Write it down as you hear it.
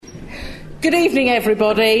Good evening,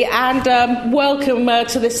 everybody, and welcome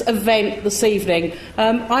to this event this evening.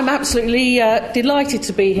 I'm absolutely delighted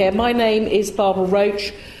to be here. My name is Barbara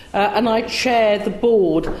Roach, and I chair the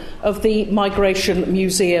board of the Migration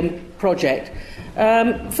Museum project.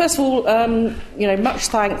 First of all, much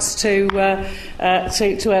thanks to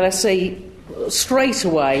LSE straight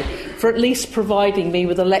away for at least providing me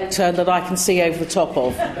with a lectern that I can see over the top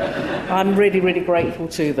of. I'm really, really grateful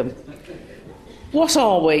to them. What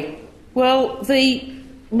are we? Well, the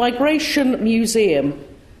Migration Museum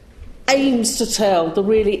aims to tell the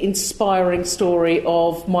really inspiring story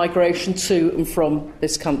of migration to and from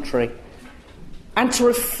this country and to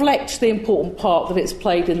reflect the important part that it's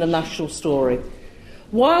played in the national story.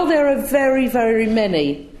 While there are very, very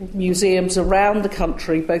many museums around the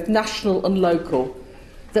country, both national and local,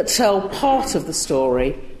 that tell part of the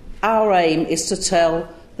story, our aim is to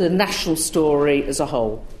tell the national story as a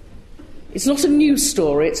whole. It's not a new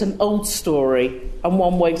story, it's an old story and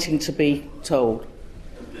one waiting to be told.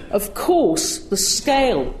 Of course, the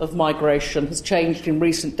scale of migration has changed in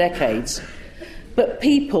recent decades, but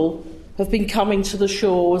people have been coming to the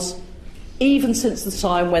shores even since the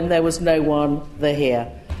time when there was no one here.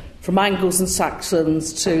 From Angles and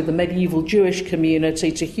Saxons to the medieval Jewish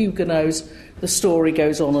community to Huguenots, the story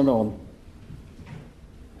goes on and on.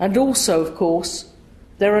 And also, of course,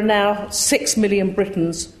 there are now 6 million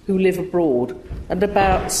Britons who live abroad, and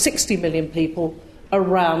about 60 million people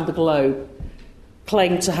around the globe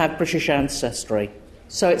claim to have British ancestry.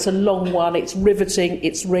 So it's a long one, it's riveting,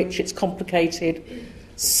 it's rich, it's complicated,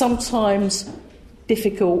 sometimes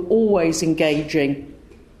difficult, always engaging.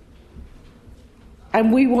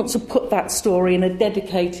 And we want to put that story in a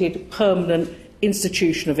dedicated, permanent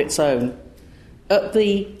institution of its own, at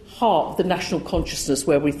the heart of the national consciousness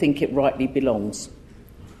where we think it rightly belongs.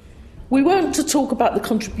 We want to talk about the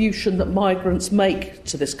contribution that migrants make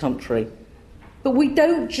to this country, but we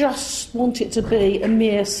don't just want it to be a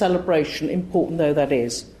mere celebration, important though that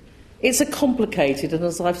is. It's a complicated and,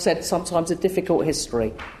 as I've said, sometimes a difficult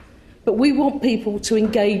history, but we want people to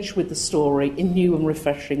engage with the story in new and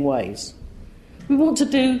refreshing ways. We want to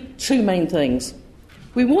do two main things.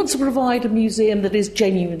 We want to provide a museum that is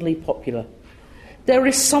genuinely popular. There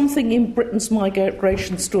is something in Britain's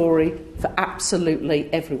migration story for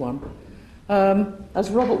absolutely everyone. As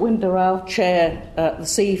Robert Winder, our chair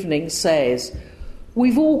this evening, says,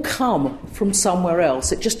 we've all come from somewhere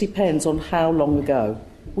else. It just depends on how long ago.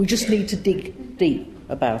 We just need to dig deep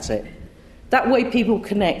about it. That way people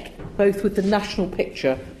connect both with the national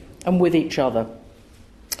picture and with each other.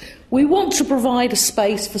 We want to provide a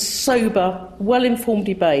space for sober, well-informed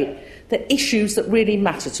debate that issues that really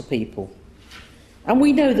matter to people. And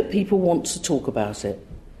we know that people want to talk about it.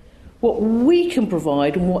 What we can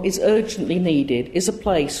provide and what is urgently needed is a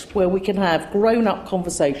place where we can have grown-up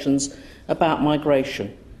conversations about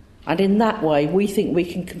migration. And in that way, we think we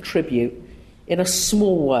can contribute in a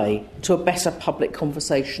small way to a better public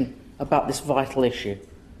conversation about this vital issue.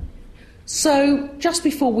 So, just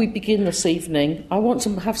before we begin this evening, I want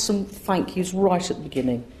to have some thank yous right at the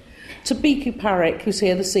beginning. To Bhikkhu Parekh, who's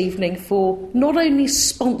here this evening, for not only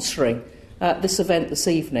sponsoring this event this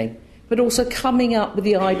evening, but also coming up with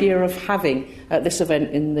the idea of having this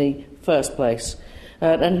event in the first place.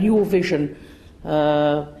 And your vision,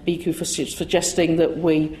 Bhikkhu, for suggesting that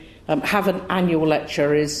we have an annual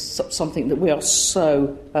lecture is something that we are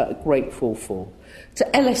so grateful for. To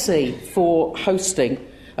LSE for hosting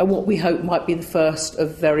what we hope might be the first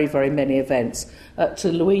of very, very many events.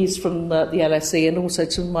 To Louise from the LSE, and also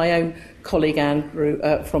to my own colleague Andrew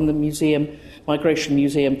from the Migration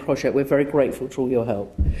Museum project. We're very grateful for all your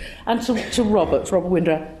help. And to Robert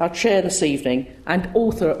Winder, our chair this evening, and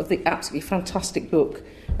author of the absolutely fantastic book,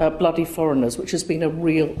 Bloody Foreigners, which has been a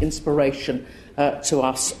real inspiration to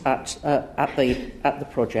us at the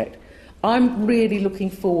project. I'm really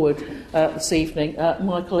looking forward this evening.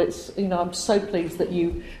 Michael, I'm so pleased that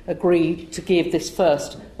you agreed to give this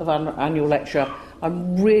first of our annual lecture.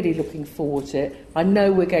 I'm really looking forward to it. I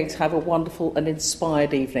know we're going to have a wonderful and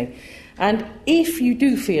inspired evening. And if you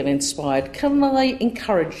do feel inspired, can I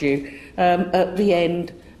encourage you at the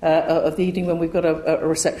end of the evening when we've got a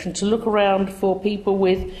reception to look around for people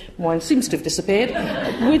with, mine seems to have disappeared,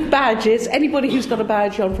 with badges. Anybody who's got a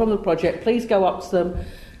badge on from the project, please go up to them,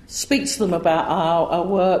 speak to them about our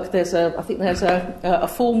work. I think there's a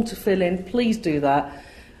form to fill in. Please do that.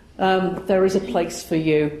 There is a place for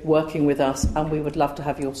you working with us, and we would love to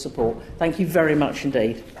have your support. Thank you very much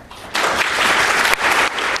indeed.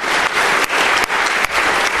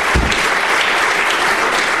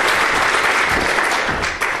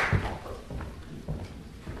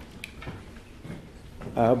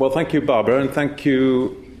 Well, thank you, Barbara, and thank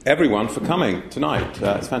you everyone for coming tonight.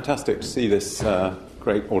 It's fantastic to see this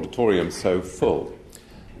great auditorium so full.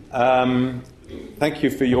 Thank you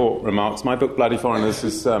for your remarks. My book, Bloody Foreigners,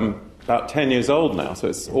 is about 10 years old now, so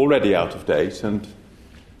it's already out of date, and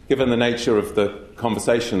given the nature of the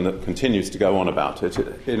conversation that continues to go on about it,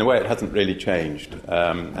 in a way it hasn't really changed.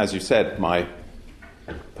 As you said, my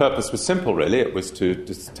purpose was simple, really. It was to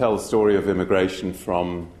just tell the story of immigration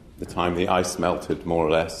from the time the ice melted, more or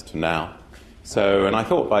less, to now. And I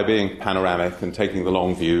thought by being panoramic and taking the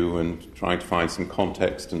long view and trying to find some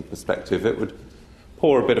context and perspective, it would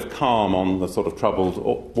pour a bit of calm on the sort of troubled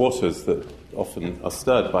waters that often are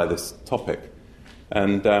stirred by this topic.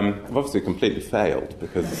 And I've obviously completely failed,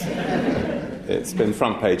 because it's been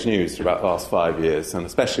front-page news for about the last 5 years, and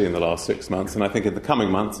especially in the last 6 months. And I think in the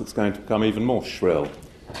coming months it's going to become even more shrill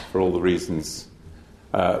for all the reasons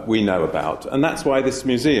we know about. And that's why this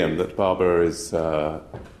museum that Barbara is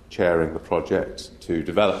chairing the project to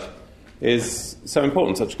develop is so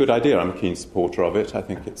important, such a good idea. I'm a keen supporter of it. I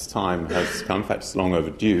think its time has come. In fact, it's long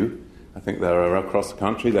overdue. I think there are, across the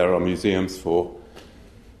country, there are museums for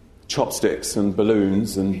chopsticks and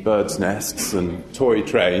balloons and birds' nests and toy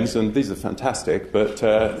trains, and these are fantastic, but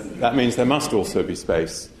that means there must also be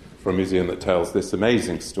space for a museum that tells this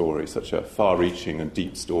amazing story, such a far-reaching and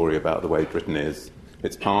deep story about the way Britain is,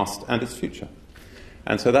 its past and its future.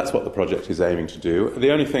 And so that's what the project is aiming to do.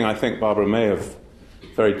 The only thing I think Barbara may have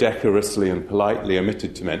very decorously and politely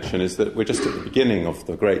omitted to mention is that we're just at the beginning of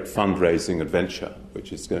the great fundraising adventure,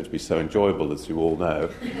 which is going to be so enjoyable, as you all know.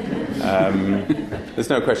 There's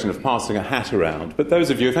no question of passing a hat around, but those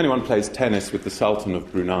of you, if anyone plays tennis with the Sultan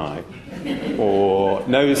of Brunei, or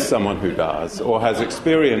knows someone who does, or has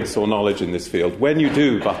experience or knowledge in this field, when you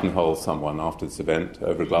do buttonhole someone after this event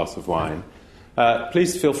over a glass of wine,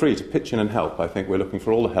 please feel free to pitch in and help. I think we're looking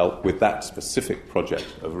for all the help with that specific project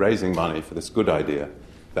of raising money for this good idea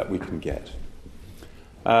that we can get.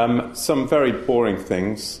 Some very boring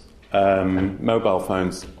things. Mobile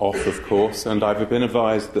phones off, of course, and I've been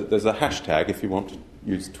advised that there's a hashtag if you want to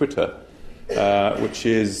use Twitter, which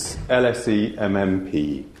is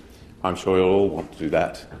LSEMMP. I'm sure you'll all want to do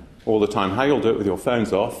that all the time. How you'll do it with your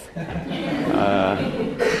phones off,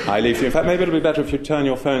 I leave you. In fact, maybe it'll be better if you turn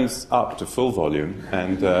your phones up to full volume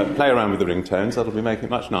and play around with the ringtones. That'll be making it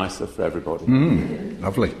much nicer for everybody.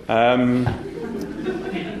 Lovely.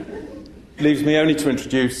 Leaves me only to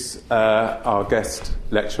introduce our guest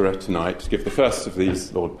lecturer tonight, to give the first of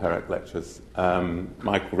these Lord Perec lectures,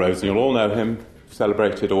 Michael Rosen. You'll all know him,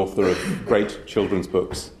 celebrated author of great children's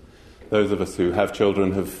books. Those of us who have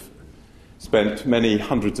children have spent many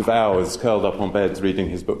hundreds of hours curled up on beds reading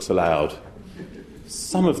his books aloud.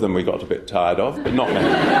 Some of them we got a bit tired of, but not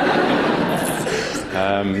many.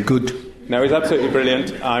 Good. No, he's absolutely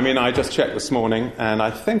brilliant. I mean, I just checked this morning, and I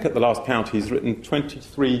think at the last count he's written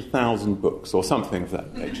 23,000 books, or something of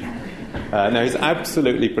that nature. No, he's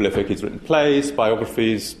absolutely prolific. He's written plays,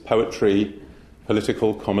 biographies, poetry,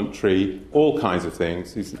 political commentary, all kinds of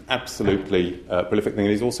things. He's an absolutely prolific thing,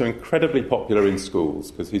 and he's also incredibly popular in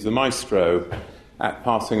schools, because he's a maestro at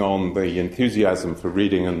passing on the enthusiasm for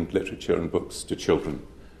reading and literature and books to children.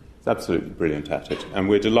 He's absolutely brilliant at it, and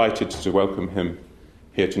we're delighted to welcome him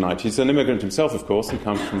here tonight. He's an immigrant himself, of course. He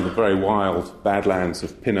comes from the very wild Badlands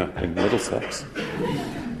of Pinner in Middlesex.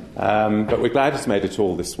 But we're glad he's made it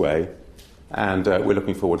all this way, and we're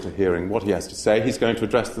looking forward to hearing what he has to say. He's going to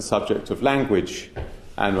address the subject of language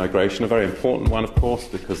and migration, a very important one, of course,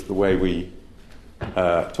 because the way we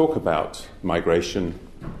talk about migration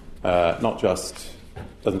doesn't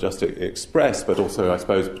just express, but also, I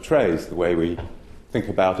suppose, portrays the way we think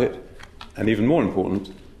about it, and even more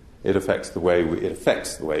important, it affects the way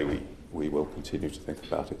we will continue to think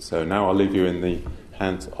about it. So now I'll leave you in the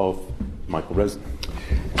hands of Michael Rosen.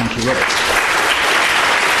 Thank you, Robert.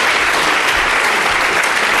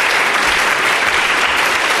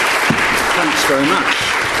 Thanks very much.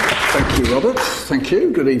 Thank you, Robert. Thank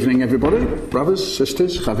you. Good evening, everybody. Brothers,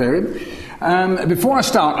 sisters, Chaverim. Before I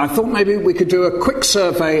start, I thought maybe we could do a quick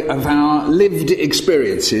survey of our lived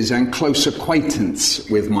experiences and close acquaintance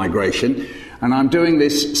with migration. And I'm doing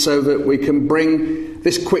this so that we can bring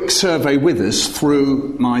this quick survey with us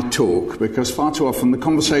through my talk, because far too often the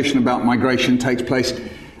conversation about migration takes place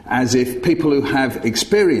as if people who have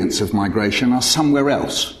experience of migration are somewhere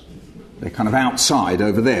else. They're kind of outside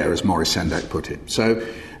over there, as Maurice Sendak put it. So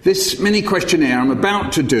this mini questionnaire I'm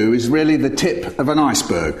about to do is really the tip of an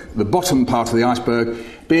iceberg, the bottom part of the iceberg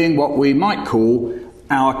being what we might call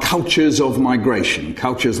our cultures of migration,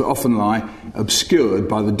 cultures that often lie obscured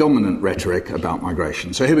by the dominant rhetoric about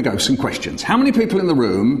migration. So here we go, some questions. How many people in the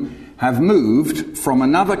room have moved from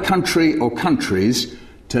another country or countries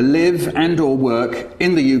to live and or work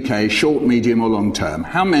in the UK, short, medium or long term.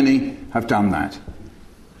 How many have done that?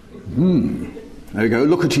 There you go.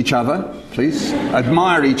 Look at each other, please.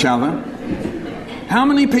 Admire each other. How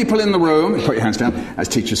many people in the room, put your hands down, as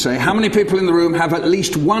teachers say, how many people in the room have at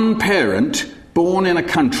least one parent born in a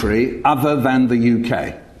country other than the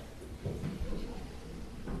UK?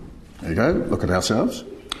 There you go. Look at ourselves.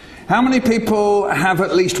 How many people have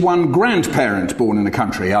at least one grandparent born in a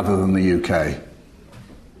country other than the UK?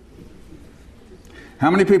 How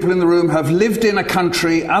many people in the room have lived in a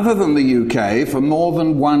country other than the UK for more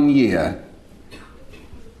than 1 year?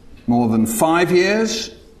 More than 5 years?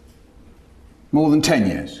 More than 10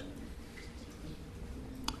 years?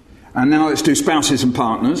 And now let's do spouses and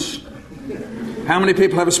partners. How many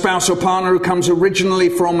people have a spouse or partner who comes originally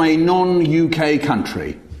from a non-UK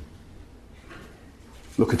country?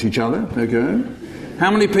 Look at each other. There you go. How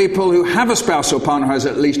many people who have a spouse or partner who has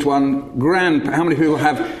at least one how many people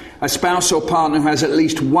have a spouse or partner who has at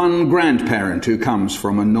least one grandparent who comes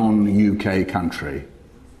from a non-UK country?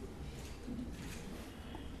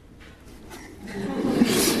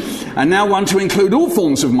 And now one to include all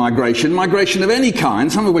forms of migration of any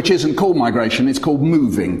kind, some of which isn't called migration, it's called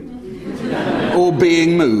moving. Or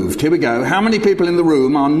being moved. Here we go. How many people in the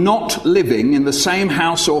room are not living in the same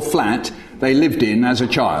house or flat they lived in as a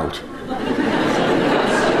child?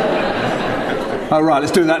 Oh, right,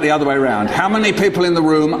 let's do that the other way around. How many people in the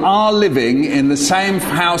room are living in the same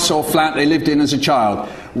house or flat they lived in as a child?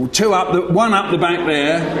 One up the back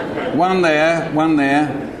there, one there, one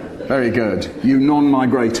there. Very good. You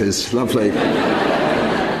non-migrators. Lovely.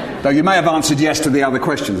 Though you may have answered yes to the other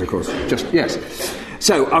questions, of course. Just yes.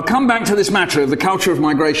 So, I'll come back to this matter of the culture of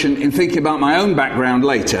migration in thinking about my own background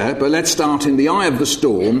later, but let's start in the eye of the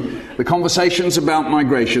storm, the conversations about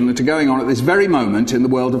migration that are going on at this very moment in the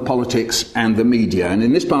world of politics and the media. And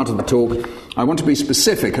in this part of the talk, I want to be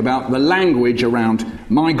specific about the language around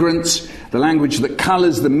migrants, the language that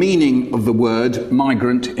colours the meaning of the word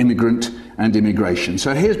migrant, immigrant and immigration.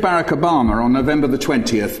 So here's Barack Obama on November the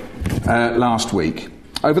 20th last week.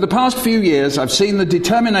 Over the past few years, I've seen the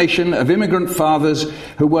determination of immigrant fathers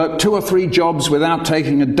who work 2 or 3 jobs without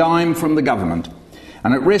taking a dime from the government,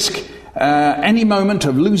 and at risk any moment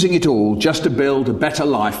of losing it all just to build a better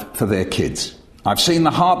life for their kids. I've seen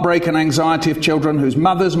the heartbreak and anxiety of children whose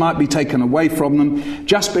mothers might be taken away from them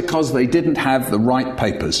just because they didn't have the right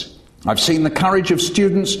papers. I've seen the courage of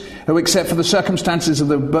students who, except for the circumstances of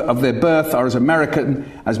their birth, are as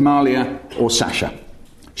American as Malia or Sasha.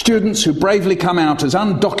 Students who bravely come out as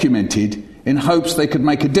undocumented in hopes they could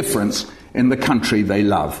make a difference in the country they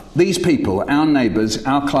love. These people, our neighbours,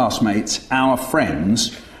 our classmates, our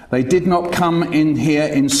friends, they did not come in here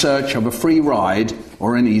in search of a free ride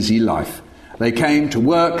or an easy life. They came to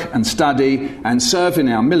work and study and serve in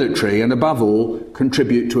our military and, above all,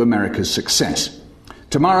 contribute to America's success.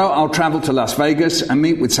 Tomorrow I'll travel to Las Vegas and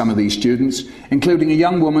meet with some of these students, including a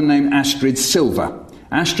young woman named Astrid Silva.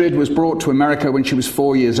 Astrid was brought to America when she was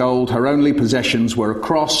 4 years old. Her only possessions were a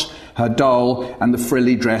cross, her doll, and the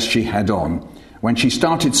frilly dress she had on. When she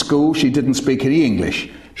started school, she didn't speak any English.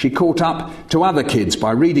 She caught up to other kids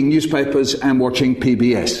by reading newspapers and watching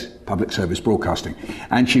PBS, Public Service Broadcasting.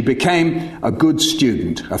 And she became a good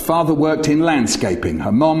student. Her father worked in landscaping.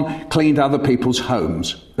 Her mom cleaned other people's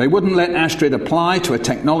homes. They wouldn't let Astrid apply to a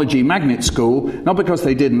technology magnet school, not because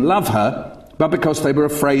they didn't love her, but because they were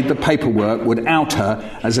afraid the paperwork would out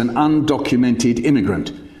her as an undocumented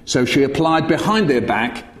immigrant. So she applied behind their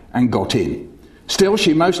back and got in. Still,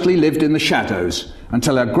 she mostly lived in the shadows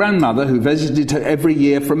until her grandmother, who visited her every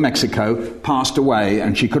year from Mexico, passed away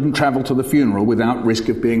and she couldn't travel to the funeral without risk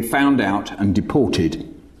of being found out and deported.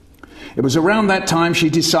 It was around that time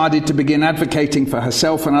she decided to begin advocating for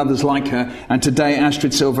herself and others like her, and today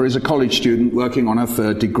Astrid Silva is a college student working on her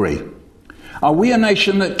 3rd degree. Are we a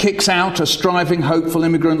nation that kicks out a striving, hopeful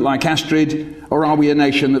immigrant like Astrid, or are we a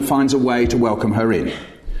nation that finds a way to welcome her in?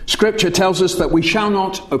 Scripture tells us that we shall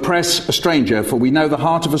not oppress a stranger, for we know the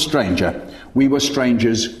heart of a stranger. We were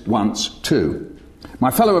strangers once too.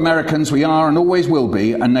 My fellow Americans, we are and always will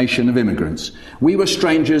be a nation of immigrants. We were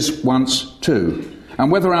strangers once too.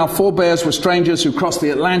 And whether our forebears were strangers who crossed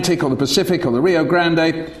the Atlantic or the Pacific or the Rio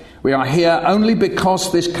Grande, we are here only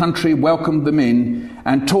because this country welcomed them in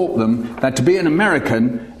and taught them that to be an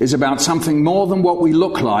American is about something more than what we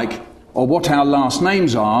look like or what our last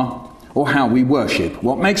names are or how we worship.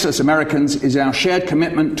 What makes us Americans is our shared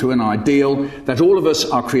commitment to an ideal that all of us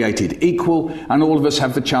are created equal and all of us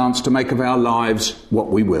have the chance to make of our lives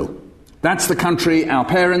what we will. That's the country our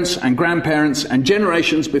parents and grandparents and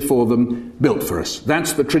generations before them built for us.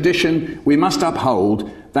 That's the tradition we must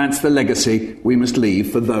uphold. That's the legacy we must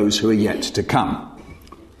leave for those who are yet to come.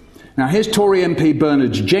 Now, here's Tory MP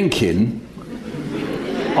Bernard Jenkin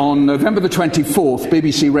on November the 24th,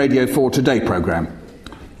 BBC Radio 4 Today programme.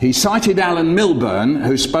 He cited Alan Milburn,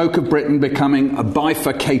 who spoke of Britain becoming a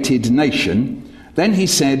bifurcated nation. Then he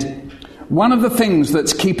said, "One of the things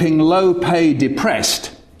that's keeping low pay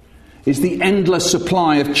depressed is the endless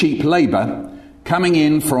supply of cheap labour coming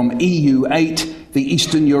in from EU8, the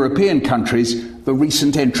Eastern European countries, the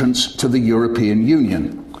recent entrance to the European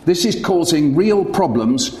Union. This is causing real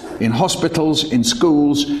problems in hospitals, in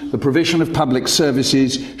schools, the provision of public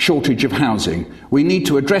services, shortage of housing. We need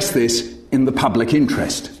to address this in the public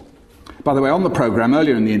interest." By the way, on the programme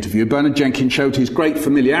earlier in the interview, Bernard Jenkins showed his great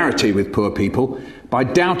familiarity with poor people by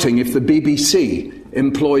doubting if the BBC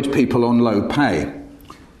employed people on low pay.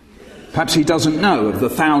 Perhaps he doesn't know of the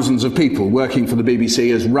thousands of people working for the BBC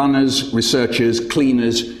as runners, researchers,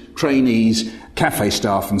 cleaners, trainees, cafe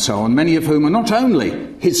staff and so on, many of whom are not only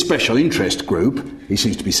his special interest group, he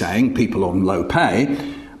seems to be saying, people on low pay,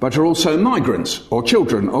 but are also migrants or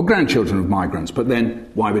children or grandchildren of migrants. But then,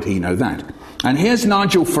 why would he know that? And here's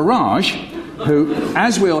Nigel Farage, who,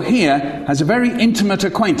 as we'll hear, has a very intimate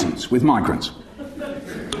acquaintance with migrants.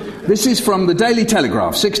 This is from the Daily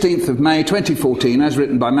Telegraph, 16th of May 2014, as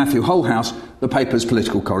written by Matthew Holhouse, the paper's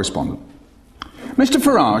political correspondent. Mr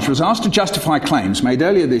Farage was asked to justify claims made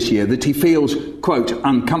earlier this year that he feels, quote,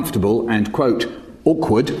 uncomfortable and, quote,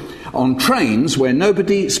 awkward on trains where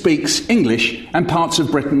nobody speaks English and parts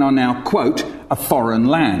of Britain are now, quote, a foreign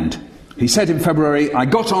land. He said in February, "I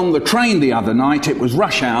got on the train the other night, it was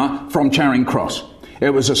rush hour from Charing Cross.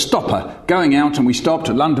 It was a stopper going out and we stopped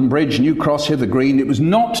at London Bridge, New Cross, Hither Green. It was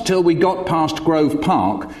not till we got past Grove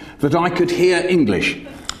Park that I could hear English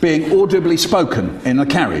being audibly spoken in the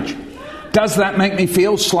carriage. Does that make me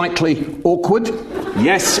feel slightly awkward?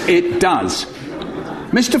 Yes, it does."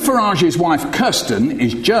 Mr Farage's wife Kirsten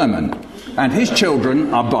is German and his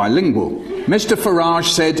children are bilingual. Mr Farage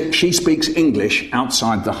said she speaks English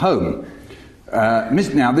outside the home.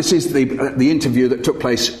 Now, this is the interview that took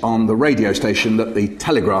place on the radio station that the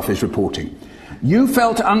Telegraph is reporting. "You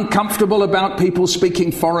felt uncomfortable about people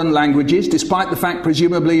speaking foreign languages, despite the fact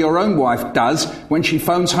presumably your own wife does when she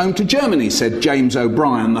phones home to Germany," said James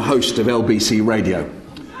O'Brien, the host of LBC Radio.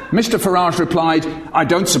 Mr Farage replied, "I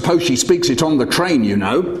don't suppose she speaks it on the train, you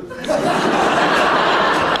know."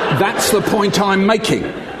 That's the point I'm making.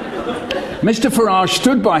 Mr Farage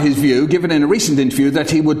stood by his view, given in a recent interview, that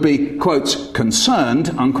he would be, quote, concerned,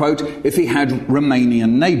 unquote, if he had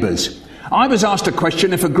Romanian neighbours. "I was asked a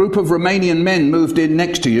question, if a group of Romanian men moved in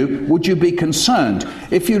next to you, would you be concerned?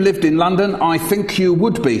 If you lived in London, I think you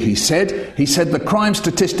would be," he said. He said the crime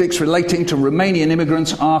statistics relating to Romanian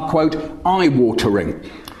immigrants are, quote, eye-watering.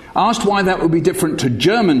 Asked why that would be different to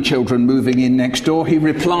German children moving in next door, he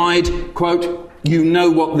replied, quote, "You know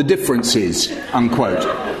what the difference is," unquote.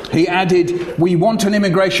 He added, "We want an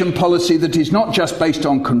immigration policy that is not just based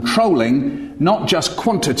on controlling, not just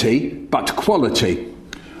quantity, but quality.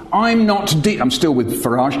 I'm still with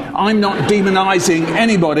Farage. I'm not demonising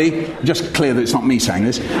anybody." Just clear that it's not me saying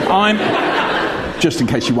this. Just in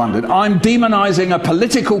case you wondered, "I'm demonising a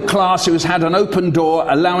political class who has had an open door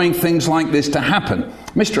allowing things like this to happen."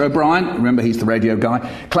 Mr O'Brien, remember he's the radio guy,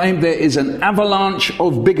 claimed there is an avalanche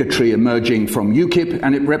of bigotry emerging from UKIP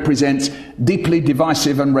and it represents deeply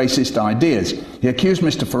divisive and racist ideas. He accused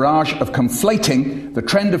Mr Farage of conflating the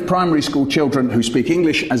trend of primary school children who speak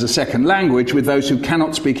English as a second language with those who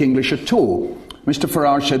cannot speak English at all. Mr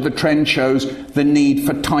Farage said the trend shows the need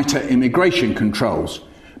for tighter immigration controls.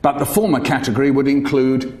 But the former category would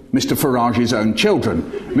include Mr Farage's own children.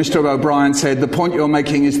 Mr O'Brien said, "The point you're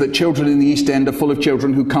making is that children in the East End are full of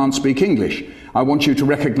children who can't speak English. I want you to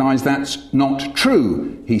recognise that's not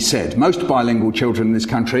true," he said. "Most bilingual children in this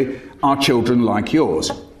country are children like yours."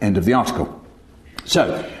 End of the article.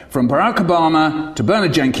 So, from Barack Obama to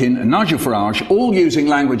Bernard Jenkins and Nigel Farage, all using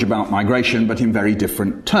language about migration, but in very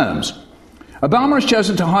different terms. Obama has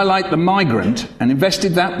chosen to highlight the migrant and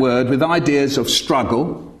invested that word with ideas of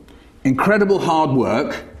struggle, incredible hard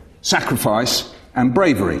work, sacrifice and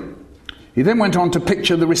bravery. He then went on to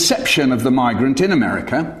picture the reception of the migrant in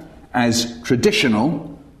America as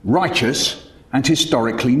traditional, righteous and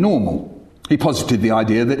historically normal. He posited the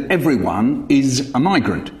idea that everyone is a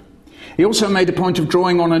migrant. He also made a point of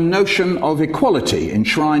drawing on a notion of equality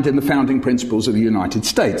enshrined in the founding principles of the United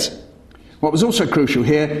States. What was also crucial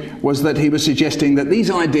here was that he was suggesting that these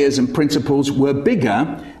ideas and principles were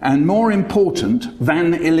bigger and more important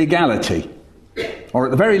than illegality. Or at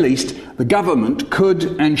the very least, the government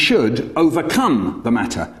could and should overcome the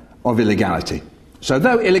matter of illegality. So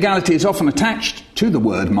though illegality is often attached to the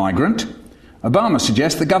word migrant, Obama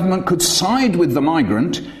suggests the government could side with the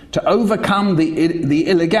migrant to overcome the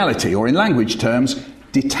illegality, or in language terms,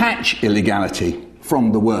 detach illegality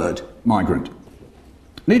from the word migrant.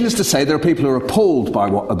 Needless to say, there are people who are appalled by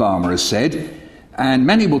what Obama has said, and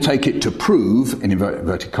many will take it to prove, in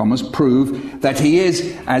inverted commas, prove that he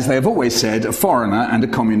is, as they have always said, a foreigner and a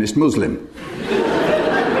communist Muslim.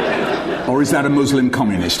 Or is that a Muslim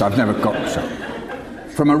communist? I've never got so.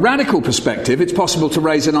 From a radical perspective, it's possible to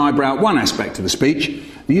raise an eyebrow at one aspect of the speech.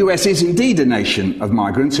 The US is indeed a nation of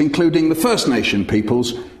migrants, including the First Nation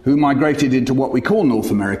peoples who migrated into what we call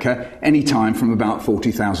North America any time from about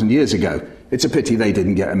 40,000 years ago. It's a pity they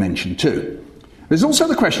didn't get a mention too. There's also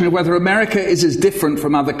the question of whether America is as different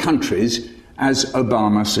from other countries as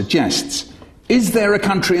Obama suggests. Is there a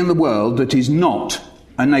country in the world that is not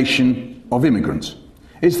a nation of immigrants?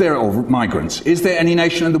 Of migrants? Is there any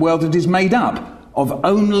nation in the world that is made up of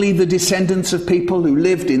only the descendants of people who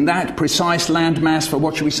lived in that precise landmass for,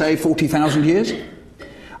 what should we say, 40,000 years?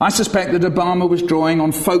 I suspect that Obama was drawing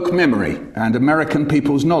on folk memory and American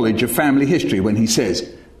people's knowledge of family history when he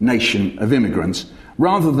says nation of immigrants,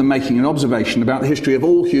 rather than making an observation about the history of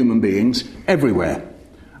all human beings everywhere.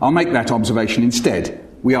 I'll make that observation instead.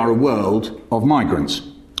 We are a world of migrants.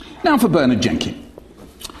 Now for Bernard Jenkin.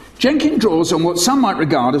 Jenkin draws on what some might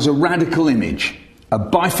regard as a radical image, a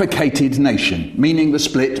bifurcated nation, meaning the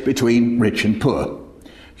split between rich and poor.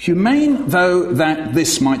 Humane though that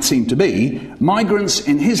this might seem to be, migrants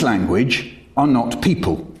in his language are not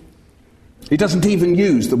people. He doesn't even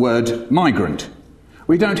use the word migrant.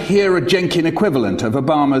 We don't hear a Jenkin equivalent of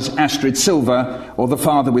Obama's Astrid Silver, or the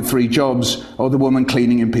father with 3 jobs, or the woman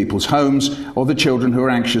cleaning in people's homes, or the children who are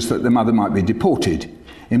anxious that their mother might be deported.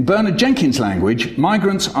 In Bernard Jenkin's language,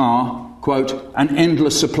 migrants are, quote, an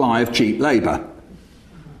endless supply of cheap labour.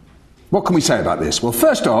 What can we say about this? Well,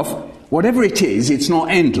 first off, whatever it is, it's not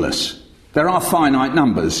endless. There are finite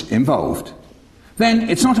numbers involved. Then,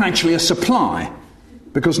 it's not actually a supply,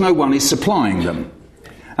 because no one is supplying them.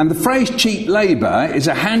 And the phrase cheap labour is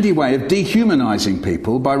a handy way of dehumanising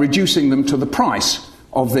people by reducing them to the price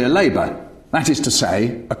of their labour. That is to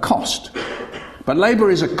say, a cost. But labour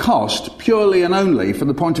is a cost purely and only from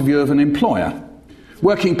the point of view of an employer.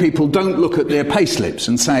 Working people don't look at their pay slips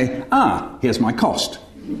and say, here's my cost.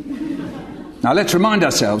 Now let's remind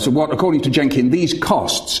ourselves of what, according to Jenkin, these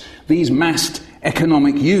costs, these massed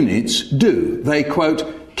economic units do. They,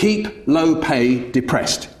 quote, keep low pay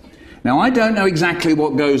depressed. Now, I don't know exactly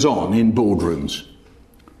what goes on in boardrooms.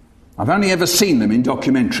 I've only ever seen them in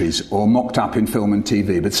documentaries or mocked up in film and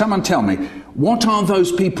TV. But someone tell me, what are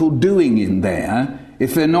those people doing in there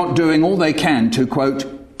if they're not doing all they can to, quote,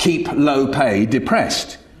 keep low pay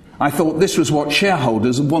depressed? I thought this was what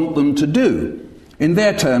shareholders want them to do. In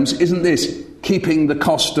their terms, isn't this keeping the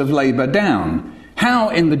cost of labour down? How,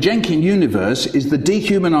 in the Jenkin universe, is the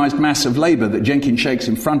dehumanised mass of labour that Jenkin shakes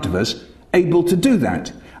in front of us able to do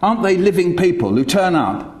that? Aren't they living people who turn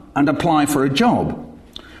up and apply for a job?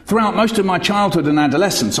 Throughout most of my childhood and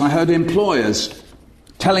adolescence, I heard employers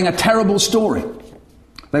telling a terrible story.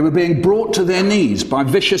 They were being brought to their knees by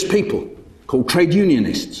vicious people called trade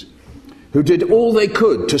unionists who did all they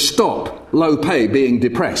could to stop low pay being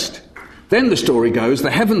depressed. Then the story goes, the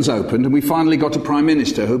heavens opened and we finally got a Prime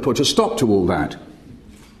Minister who put a stop to all that.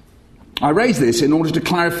 I raise this in order to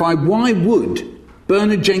clarify, why would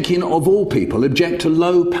Bernard Jenkin, of all people, object to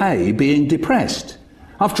low pay being depressed?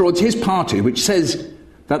 After all, it's his party which says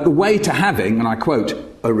that the way to having, and I quote,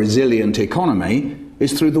 a resilient economy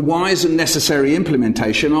is through the wise and necessary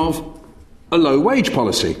implementation of a low-wage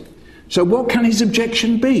policy. So what can his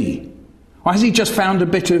objection be? Or has he just found a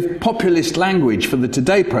bit of populist language for the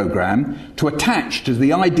Today programme to attach to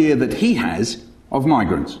the idea that he has of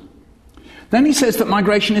migrants? Then he says that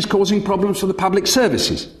migration is causing problems for the public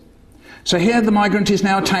services. So here the migrant is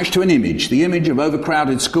now attached to an image, the image of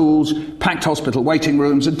overcrowded schools, packed hospital waiting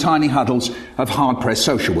rooms and tiny huddles of hard-pressed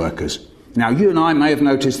social workers. Now, you and I may have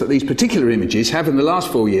noticed that these particular images have in the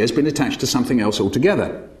last 4 years been attached to something else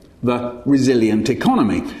altogether, the resilient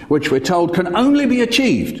economy, which we're told can only be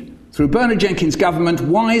achieved through Bernard Jenkin's government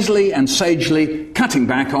wisely and sagely cutting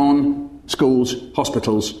back on schools,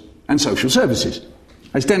 hospitals and social services.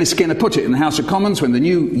 As Dennis Skinner put it in the House of Commons when the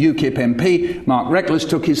new UKIP MP, Mark Reckless,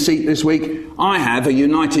 took his seat this week, I have a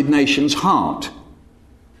United Nations heart.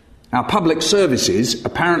 Our public services,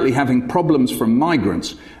 apparently having problems from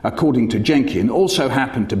migrants, according to Jenkin, also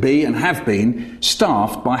happen to be and have been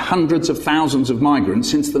staffed by hundreds of thousands of migrants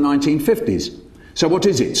since the 1950s. So what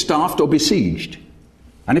is it, staffed or besieged?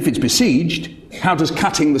 And if it's besieged, how does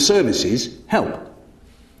cutting the services help?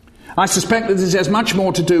 I suspect that this has much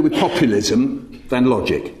more to do with populism than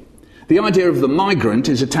logic. The idea of the migrant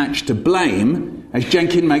is attached to blame, as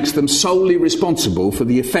Jenkin makes them solely responsible for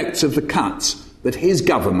the effects of the cuts that his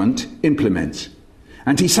government implements.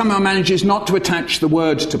 And he somehow manages not to attach the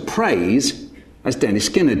word to praise, as Dennis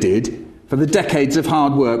Skinner did, for the decades of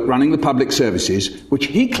hard work running the public services, which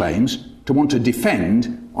he claims to want to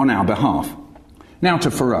defend on our behalf. Now to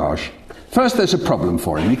Farage. First, there's a problem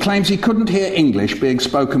for him. He claims he couldn't hear English being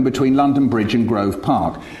spoken between London Bridge and Grove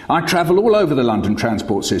Park. I travel all over the London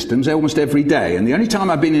transport systems almost every day, and the only time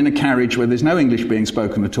I've been in a carriage where there's no English being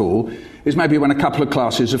spoken at all is maybe when a couple of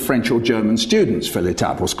classes of French or German students fill it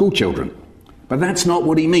up, or school children. But that's not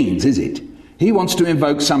what he means, is it? He wants to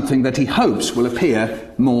invoke something that he hopes will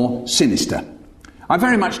appear more sinister. I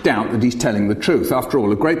very much doubt that he's telling the truth. After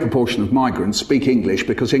all, a great proportion of migrants speak English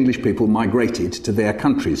because English people migrated to their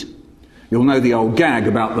countries. You'll know the old gag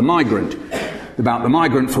about the migrant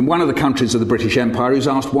from one of the countries of the British Empire who's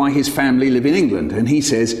asked why his family live in England, and he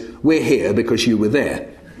says, "We're here because you were there."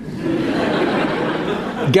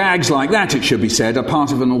 Gags like that, it should be said, are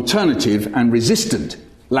part of an alternative and resistant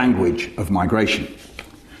language of migration.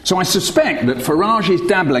 So I suspect that Farage is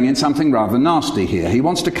dabbling in something rather nasty here. He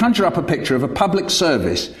wants to conjure up a picture of a public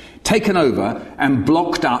service taken over and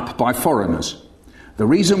blocked up by foreigners. The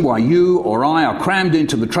reason why you or I are crammed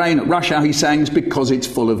into the train at rush hour, he's saying, is because it's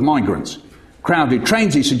full of migrants. Crowded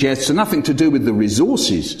trains, he suggests, are nothing to do with the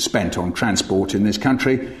resources spent on transport in this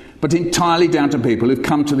country, but entirely down to people who've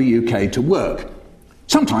come to the UK to work.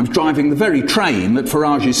 Sometimes driving the very train that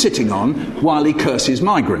Farage is sitting on while he curses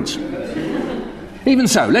migrants. Even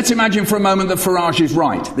so, let's imagine for a moment that Farage is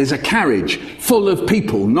right. There's a carriage full of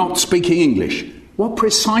people not speaking English. What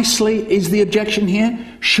precisely is the objection here?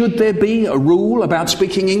 Should there be a rule about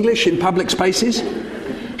speaking English in public spaces?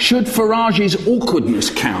 Should Farage's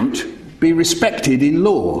awkwardness count be respected in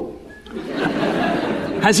law?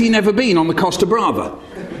 Has he never been on the Costa Brava?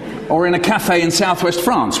 Or in a cafe in southwest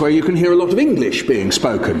France where you can hear a lot of English being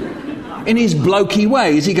spoken? In his blokey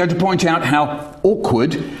way, is he going to point out how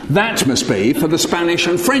awkward that must be for the Spanish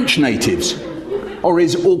and French natives? Or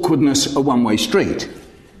is awkwardness a one-way street?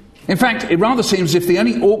 In fact, it rather seems as if the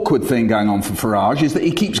only awkward thing going on for Farage is that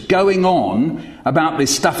he keeps going on about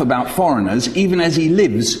this stuff about foreigners even as he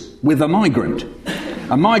lives with a migrant.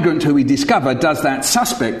 A migrant who we discover does that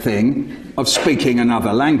suspect thing of speaking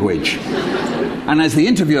another language. And as the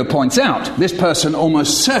interviewer points out, this person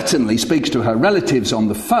almost certainly speaks to her relatives on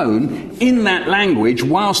the phone in that language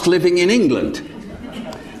whilst living in England.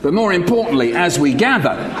 But more importantly, as we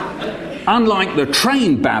gather, unlike the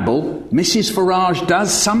train babble, Mrs. Farage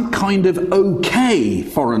does some kind of okay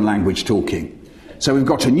foreign language talking. So we've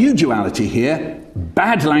got a new duality here: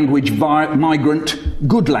 bad language migrant,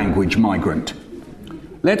 good language migrant.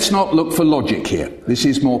 Let's not look for logic here. This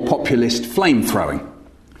is more populist flame-throwing.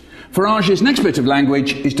 Farage's next bit of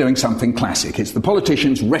language is doing something classic. It's the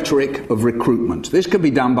politician's rhetoric of recruitment. This can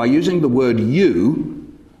be done by using the word you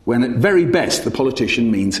when at very best the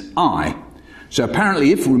politician means I. So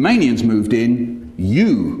apparently if Romanians moved in,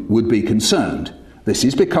 you would be concerned. This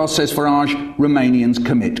is because, says Farage, Romanians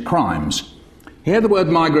commit crimes. Here the word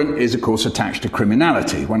migrant is, of course, attached to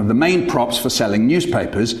criminality, one of the main props for selling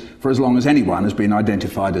newspapers for as long as anyone has been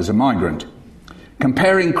identified as a migrant.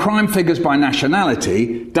 Comparing crime figures by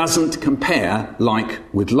nationality doesn't compare like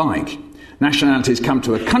with like. Nationalities come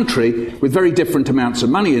to a country with very different amounts of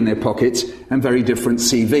money in their pockets and very different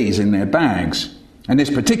CVs in their bags. In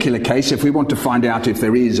this particular case, if we want to find out if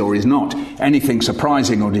there is or is not anything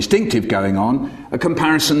surprising or distinctive going on, a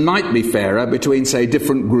comparison might be fairer between, say,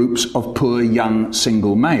 different groups of poor young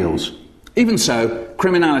single males. Even so,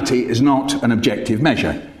 criminality is not an objective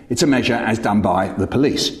measure. It's a measure as done by the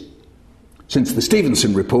police. Since the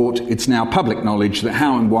Stevenson report, it's now public knowledge that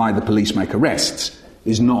how and why the police make arrests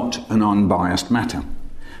is not an unbiased matter.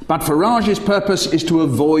 But Farage's purpose is to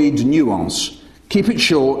avoid nuance, keep it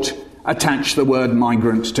short, attach the word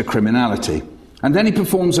migrant to criminality. And then he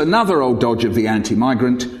performs another old dodge of the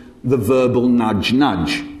anti-migrant, the verbal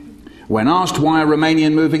nudge-nudge. When asked why a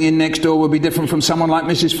Romanian moving in next door would be different from someone like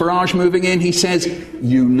Mrs. Farage moving in, he says,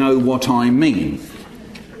 "You know what I mean."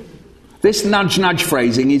 This nudge-nudge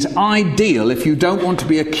phrasing is ideal if you don't want to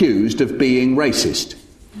be accused of being racist.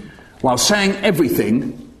 While saying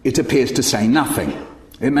everything, it appears to say nothing.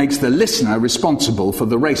 It makes the listener responsible for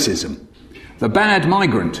the racism. The bad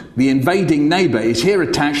migrant, the invading neighbour, is here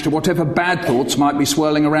attached to whatever bad thoughts might be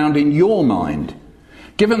swirling around in your mind.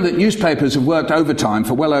 Given that newspapers have worked overtime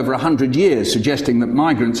for well over 100 years, suggesting that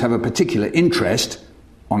migrants have a particular interest,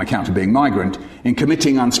 on account of being migrant, in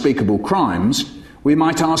committing unspeakable crimes, we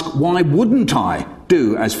might ask, why wouldn't I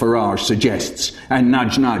do as Farage suggests and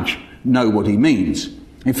nudge, nudge, know what he means?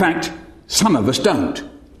 In fact, some of us don't.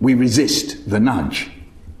 we resist the nudge.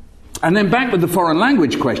 And then back with the foreign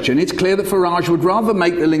language question, it's clear that Farage would rather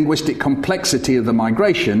make the linguistic complexity of the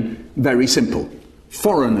migration very simple.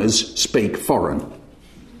 Foreigners speak foreign.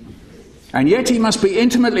 And yet he must be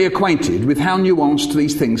intimately acquainted with how nuanced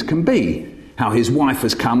these things can be. How his wife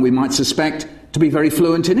has come, we might suspect, to be very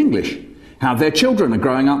fluent in English. How their children are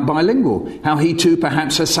growing up bilingual. How he too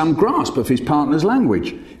perhaps has some grasp of his partner's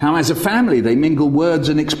language. How as a family they mingle words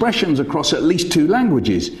and expressions across at least 2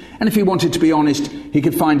 languages. And if he wanted to be honest, he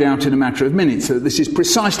could find out in a matter of minutes that this is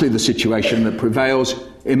precisely the situation that prevails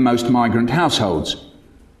in most migrant households.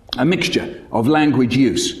 A mixture of language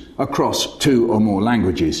use across 2 or more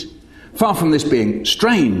languages. Far from this being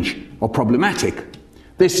strange or problematic,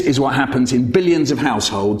 this is what happens in billions of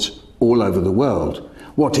households all over the world.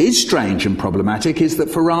 What is strange and problematic is that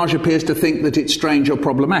Farage appears to think that it's strange or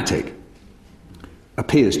problematic.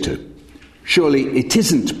 Appears to. Surely it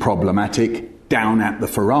isn't problematic down at the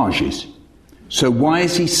Farages. So why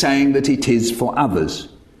is he saying that it is for others?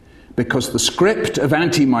 Because the script of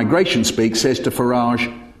anti-migration speak says to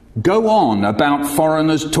Farage, go on about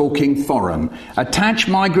foreigners talking foreign. Attach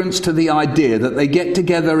migrants to the idea that they get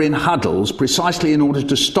together in huddles precisely in order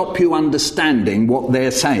to stop you understanding what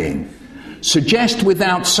they're saying. Suggest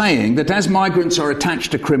without saying that as migrants are attached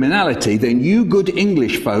to criminality, then you good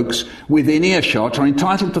English folks within earshot are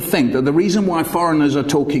entitled to think that the reason why foreigners are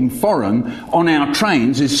talking foreign on our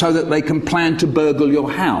trains is so that they can plan to burgle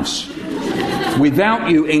your house. Without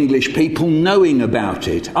you English people knowing about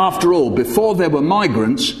it. After all, before there were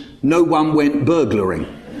migrants, no one went burglaring.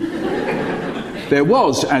 There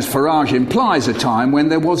was, as Farage implies, a time when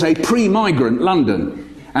there was a pre-migrant London.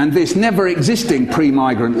 And this never-existing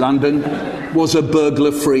pre-migrant London was a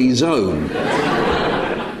burglar-free zone.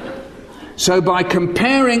 So by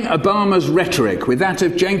comparing Obama's rhetoric with that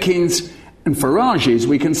of Jenkins and Farage's,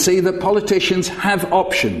 we can see that politicians have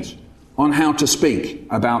options on how to speak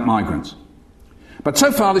about migrants. But so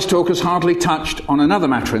far this talk has hardly touched on another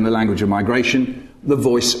matter in the language of migration, the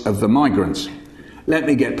voice of the migrants. Let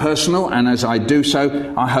me get personal, and as I do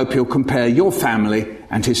so, I hope you'll compare your family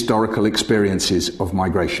and historical experiences of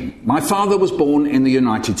migration. My father was born in the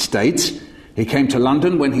United States. He came to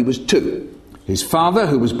London when he was 2. His father,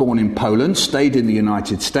 who was born in Poland, stayed in the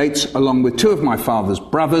United States, along with 2 of my father's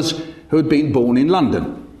brothers who had been born in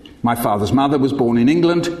London. My father's mother was born in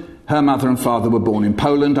England. Her mother and father were born in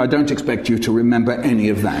Poland. I don't expect you to remember any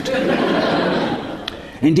of that.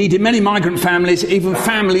 Indeed, in many migrant families, even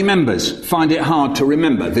family members find it hard to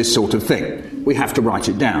remember this sort of thing. We have to write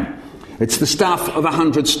it down. It's the stuff of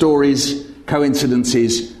 100 stories,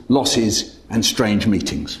 coincidences, losses, and strange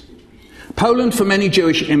meetings. Poland, for many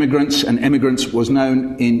Jewish immigrants and emigrants, was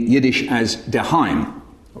known in Yiddish as Daheim,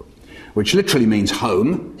 which literally means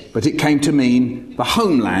home, but it came to mean the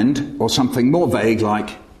homeland, or something more vague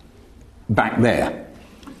like back there.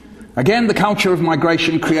 Again, the culture of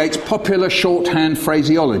migration creates popular shorthand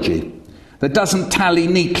phraseology that doesn't tally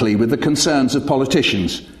neatly with the concerns of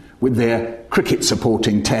politicians with their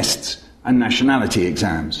cricket-supporting tests and nationality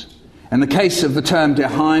exams. In the case of the term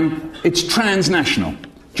Daheim, it's transnational.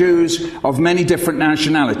 Jews of many different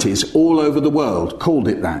nationalities all over the world called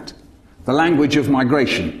it that. The language of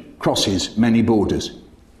migration crosses many borders.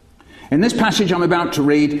 In this passage I'm about to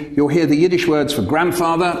read, you'll hear the Yiddish words for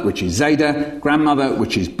grandfather, which is Zayda, grandmother,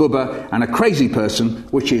 which is Bubba, and a crazy person,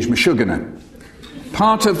 which is Meshugana.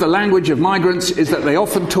 Part of the language of migrants is that they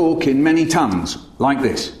often talk in many tongues, like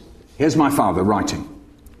this. Here's my father writing.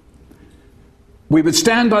 We would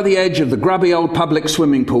stand by the edge of the grubby old public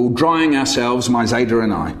swimming pool, drying ourselves, my Zayda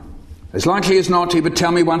and I. As likely as not, he would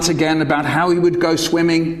tell me once again about how he would go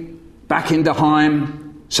swimming back in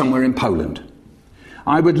Daheim, somewhere in Poland.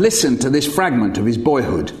 I would listen to this fragment of his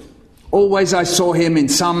boyhood. Always I saw him in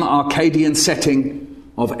some Arcadian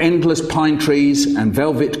setting of endless pine trees and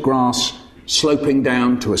velvet grass sloping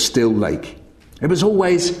down to a still lake. It was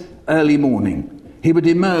always early morning. He would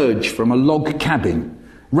emerge from a log cabin,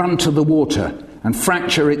 run to the water and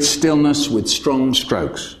fracture its stillness with strong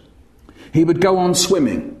strokes. He would go on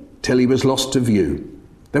swimming till he was lost to view.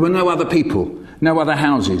 There were no other people, no other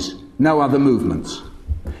houses, no other movements.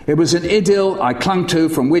 It was an idyll I clung to,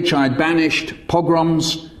 from which I had banished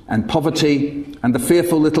pogroms and poverty and the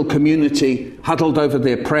fearful little community huddled over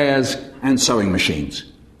their prayers and sewing machines.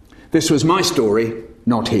 This was my story,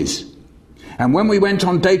 not his. And when we went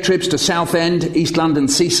on day trips to Southend, East London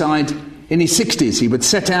seaside, in his 60s he would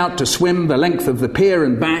set out to swim the length of the pier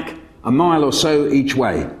and back, a mile or so each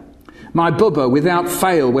way. My Bubba, without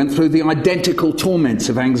fail, went through the identical torments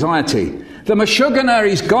of anxiety. The Meshuggah,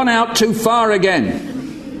 he's gone out too far again.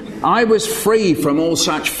 I was free from all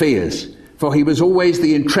such fears, for he was always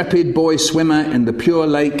the intrepid boy swimmer in the pure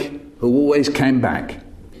lake who always came back.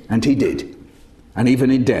 And he did, and even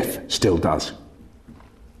in death still does.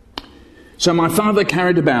 So my father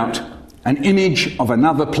carried about an image of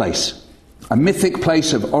another place, a mythic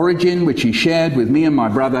place of origin which he shared with me and my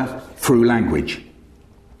brother through language.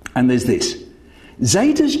 And there's this.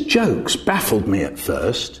 Zaida's jokes baffled me at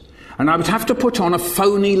first, and I would have to put on a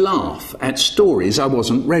phony laugh at stories I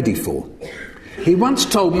wasn't ready for. He once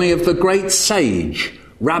told me of the great sage,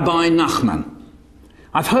 Rabbi Nachman.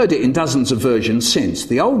 I've heard it in dozens of versions since.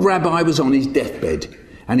 The old rabbi was on his deathbed,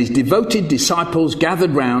 and his devoted disciples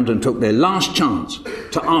gathered round and took their last chance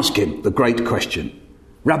to ask him the great question.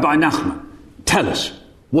 Rabbi Nachman, tell us,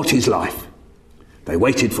 what is life? They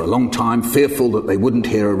waited for a long time, fearful that they wouldn't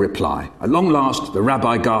hear a reply. At long last, the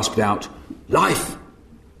rabbi gasped out, life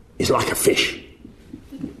is like a fish.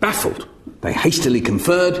 Baffled, they hastily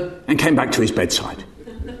conferred and came back to his bedside.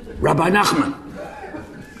 Rabbi Nachman,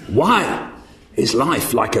 why is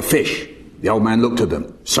life like a fish? The old man looked at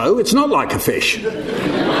them. So, it's not like a fish.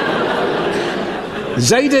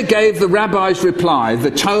 Zaida gave the rabbi's reply the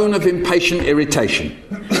tone of impatient irritation.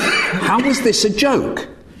 How was this a joke?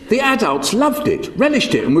 The adults loved it,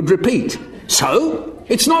 relished it, and would repeat, so,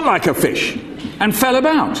 it's not like a fish, and fell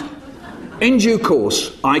about. In due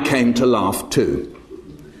course, I came to laugh too.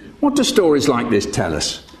 What do stories like this tell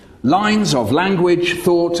us? Lines of language,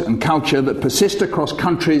 thought, and culture that persist across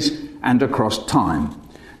countries and across time.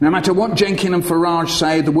 No matter what Jenkin and Farage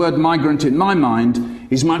say, the word migrant in my mind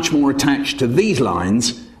is much more attached to these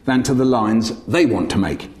lines than to the lines they want to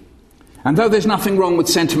make. And though there's nothing wrong with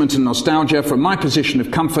sentiment and nostalgia, from my position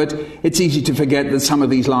of comfort, it's easy to forget that some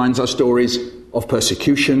of these lines are stories of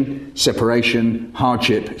persecution, separation,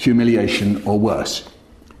 hardship, humiliation, or worse.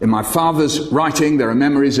 In my father's writing, there are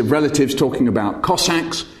memories of relatives talking about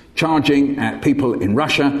Cossacks charging at people in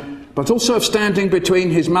Russia, but also of standing between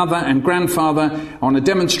his mother and grandfather on a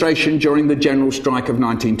demonstration during the general strike of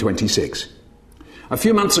 1926. A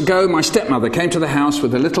few months ago, my stepmother came to the house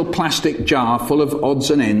with a little plastic jar full of odds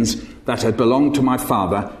and ends that had belonged to my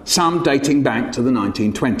father, some dating back to the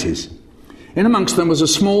 1920s. In amongst them was a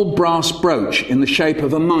small brass brooch in the shape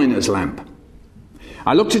of a miner's lamp.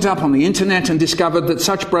 I looked it up on the internet and discovered that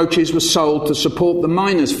such brooches were sold to support the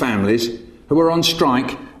miners' families who were on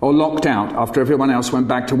strike or locked out after everyone else went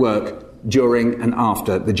back to work during and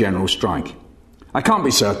after the general strike. I can't be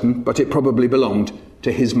certain, but it probably belonged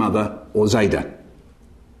to his mother or Zaida.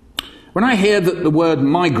 When I hear that the word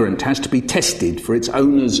migrant has to be tested for its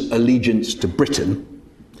owner's allegiance to Britain,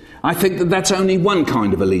 I think that that's only one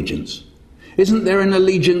kind of allegiance. Isn't there an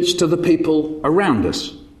allegiance to the people around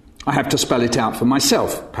us? I have to spell it out for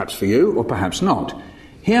myself, perhaps for you, or perhaps not.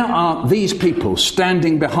 Here are these people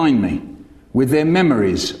standing behind me with their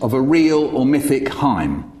memories of a real or mythic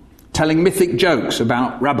Haim, telling mythic jokes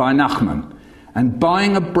about Rabbi Nachman, and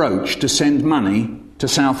buying a brooch to send money to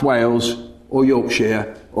South Wales or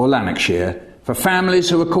Yorkshire or Lanarkshire for families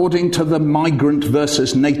who, according to the migrant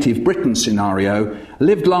versus native Britain scenario,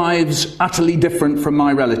 lived lives utterly different from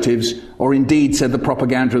my relatives, or indeed, said the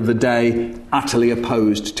propaganda of the day, utterly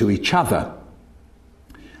opposed to each other.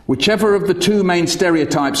 Whichever of the two main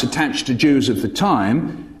stereotypes attached to Jews of the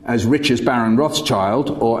time, as rich as Baron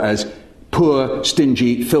Rothschild, or as poor,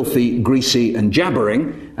 stingy, filthy, greasy and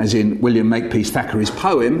jabbering, as in William Makepeace Thackeray's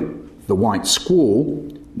poem, The White Squall,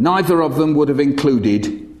 neither of them would have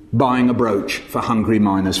included buying a brooch for hungry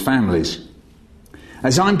miners' families.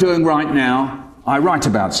 As I'm doing right now, I write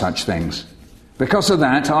about such things. Because of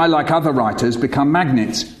that, I, like other writers, become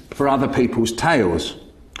magnets for other people's tales.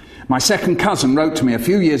 My second cousin wrote to me a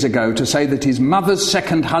few years ago to say that his mother's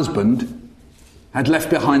second husband had left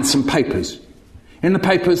behind some papers. In the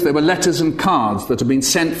papers there were letters and cards that had been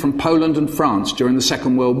sent from Poland and France during the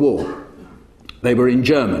Second World War. They were in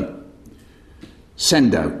German.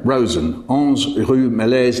 Sender, Rosen, 11 rue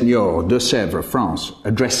Mélèze-Niort, de Sèvres, France.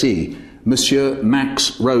 Addressee, Monsieur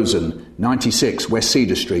Max Rosen, 96 West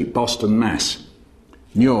Cedar Street, Boston, Mass.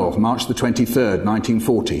 Niort, March the 23rd,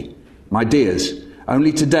 1940. My dears,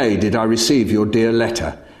 only today did I receive your dear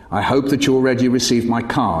letter. I hope that you already received my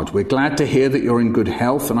card. We're glad to hear that you're in good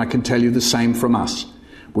health, and I can tell you the same from us.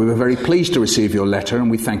 We were very pleased to receive your letter,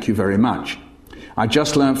 and we thank you very much. I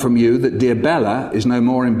just learnt from you that dear Bella is no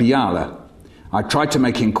more in Biala. I tried to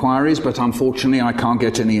make inquiries, but unfortunately I can't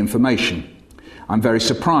get any information. I'm very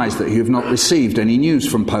surprised that you have not received any news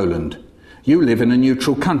from Poland. You live in a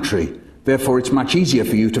neutral country, therefore it's much easier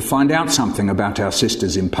for you to find out something about our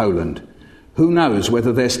sisters in Poland. Who knows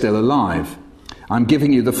whether they're still alive? I'm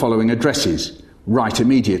giving you the following addresses. Write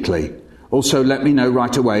immediately. Also let me know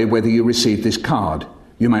right away whether you received this card.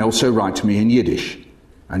 You may also write to me in Yiddish.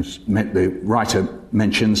 and the writer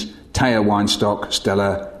mentions Taya Weinstock,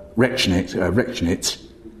 Stella Rechnitz,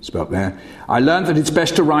 spelt there. I learned that it's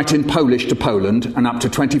best to write in Polish to Poland and up to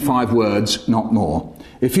 25 words, not more.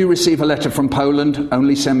 If you receive a letter from Poland,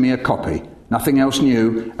 only send me a copy. Nothing else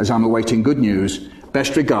new, as I'm awaiting good news.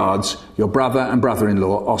 Best regards, your brother and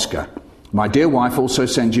brother-in-law, Oscar. My dear wife also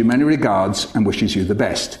sends you many regards and wishes you the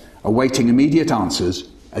best, awaiting immediate answers,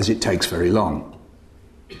 as it takes very long.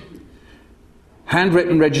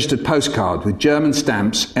 Handwritten registered postcard with German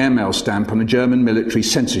stamps, airmail stamp and a German military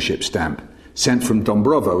censorship stamp, sent from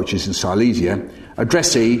Dąbrowa, which is in Silesia,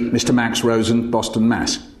 addressee Mr. Max Rosen, Boston,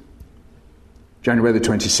 Mass. January the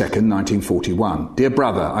 22nd, 1941. Dear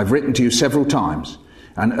brother, I've written to you several times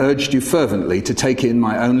and urged you fervently to take in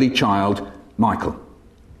my only child, Michael,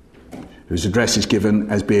 whose address is given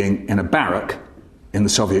as being in a barrack in the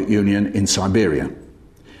Soviet Union in Siberia.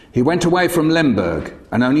 He went away from Lemberg,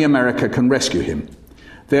 and only America can rescue him.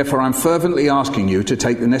 Therefore, I'm fervently asking you to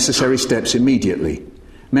take the necessary steps immediately.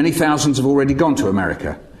 Many thousands have already gone to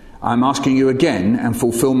America. I'm asking you again and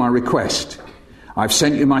fulfill my request. I've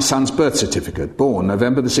sent you my son's birth certificate, born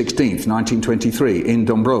November the 16th, 1923, in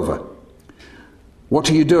Dąbrowa. What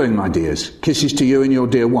are you doing, my dears? Kisses to you and your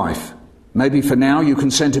dear wife. Maybe for now you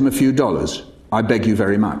can send him a few dollars. I beg you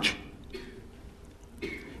very much.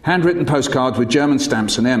 Handwritten postcard with German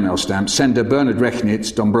stamps and airmail stamps, sender Bernard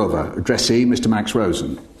Rechnitz, Dąbrowa, addressee Mr. Max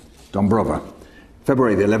Rosen, Dąbrowa,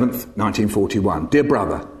 February the 11th, 1941. Dear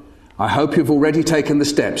brother, I hope you've already taken the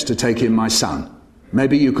steps to take in my son.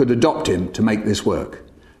 Maybe you could adopt him to make this work.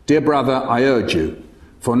 Dear brother, I urge you,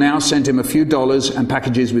 for now send him a few dollars and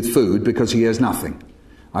packages with food because he has nothing.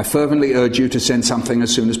 I fervently urge you to send something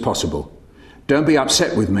as soon as possible. Don't be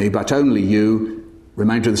upset with me, but only you,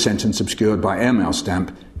 remainder of the sentence obscured by airmail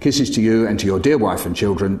stamp, kisses to you and to your dear wife and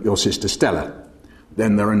children, your sister Stella.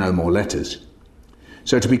 Then there are no more letters.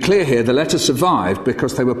 So to be clear here, the letters survived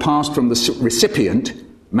because they were passed from the recipient,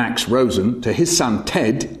 Max Rosen, to his son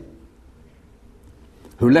Ted,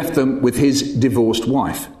 who left them with his divorced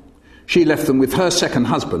wife. She left them with her second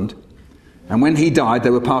husband, and when he died, they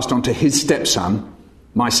were passed on to his stepson,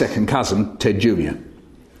 my second cousin, Ted Jr.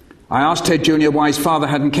 I asked Ted Jr. why his father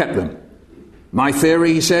hadn't kept them. My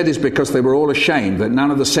theory, he said, is because they were all ashamed that none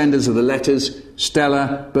of the senders of the letters,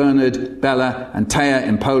 Stella, Bernard, Bella and Taya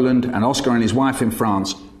in Poland and Oscar and his wife in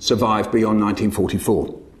France, survived beyond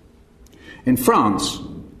 1944. In France,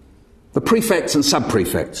 the prefects and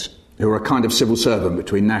sub-prefects, who are a kind of civil servant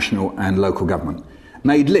between national and local government,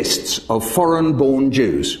 made lists of foreign-born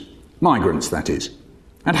Jews, migrants that is,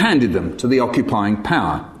 and handed them to the occupying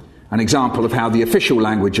power, an example of how the official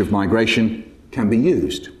language of migration can be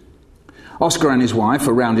used. Oscar and his wife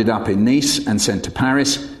were rounded up in Nice and sent to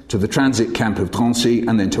Paris, to the transit camp of Drancy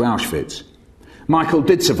and then to Auschwitz. Michael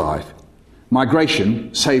did survive.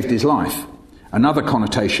 Migration saved his life, another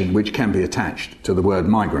connotation which can be attached to the word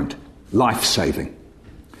migrant, life-saving.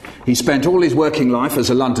 He spent all his working life as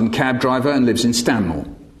a London cab driver and lives in Stanmore.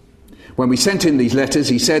 When we sent him these letters,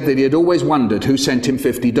 he said that he had always wondered who sent him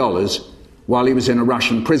 $50 while he was in a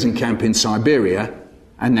Russian prison camp in Siberia,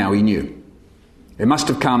 and now he knew. It must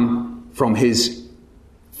have come from his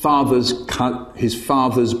mother's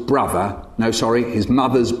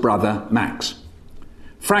brother, Max.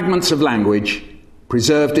 Fragments of language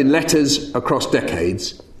preserved in letters across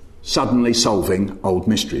decades, suddenly solving old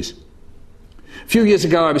mysteries. A few years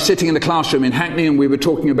ago, I was sitting in a classroom in Hackney and we were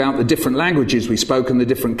talking about the different languages we spoke and the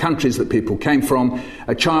different countries that people came from.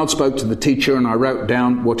 A child spoke to the teacher and I wrote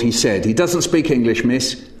down what he said. He doesn't speak English,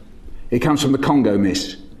 miss. He comes from the Congo,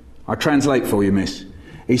 miss. I translate for you, miss.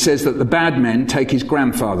 He says that the bad men take his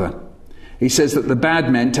grandfather. He says that the bad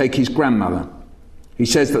men take his grandmother. He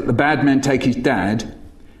says that the bad men take his dad.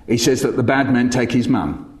 He says that the bad men take his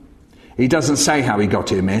mum. He doesn't say how he got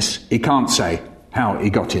here, miss. He can't say how he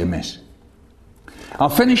got here, miss. I'll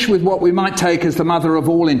finish with what we might take as the mother of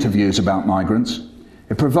all interviews about migrants.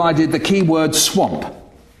 It provided the key word swamp,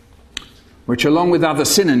 which along with other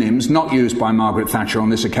synonyms not used by Margaret Thatcher on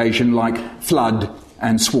this occasion, like flood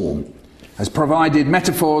and swarm, has provided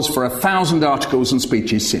metaphors for 1,000 articles and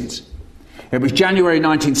speeches since. It was January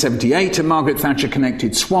 1978 and Margaret Thatcher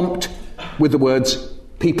connected swamped with the words,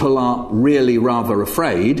 people are really rather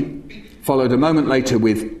afraid, followed a moment later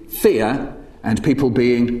with fear and people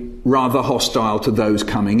being rather hostile to those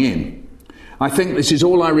coming in. I think this is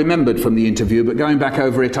all I remembered from the interview, but going back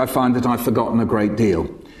over it I find that I've forgotten a great deal.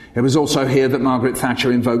 It was also here that Margaret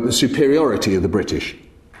Thatcher invoked the superiority of the British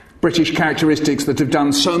characteristics that have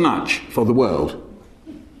done so much for the world.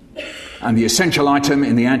 And the essential item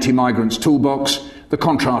in the anti-migrants toolbox, the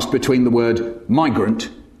contrast between the word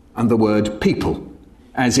migrant and the word people,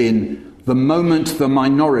 as in the moment the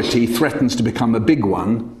minority threatens to become a big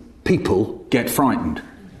one, people get frightened.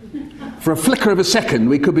 For a flicker of a second,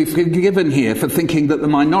 we could be forgiven here for thinking that the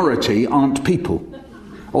minority aren't people,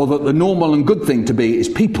 or that the normal and good thing to be is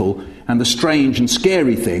people, and the strange and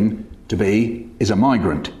scary thing to be is a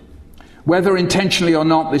migrant. Whether intentionally or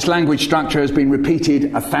not, this language structure has been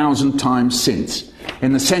repeated 1,000 times since.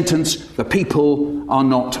 In the sentence, the people are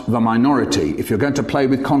not the minority. If you're going to play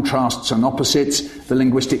with contrasts and opposites, the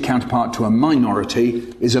linguistic counterpart to a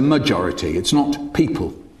minority is a majority. It's not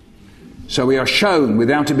people. So we are shown,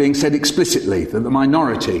 without it being said explicitly, that the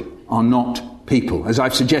minority are not people. As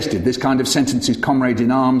I've suggested, this kind of sentence's comrade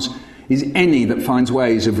in arms is any that finds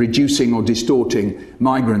ways of reducing or distorting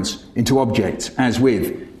migrants into objects, as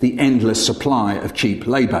with the endless supply of cheap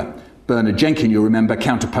labour. Bernard Jenkin, you'll remember,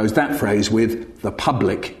 counterposed that phrase with the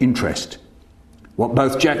public interest. What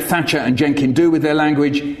both Jack Thatcher and Jenkin do with their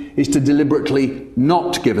language is to deliberately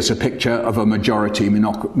not give us a picture of a majority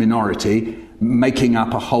minority making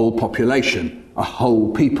up a whole population, a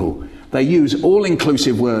whole people. They use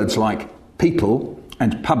all-inclusive words like people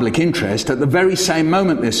and public interest at the very same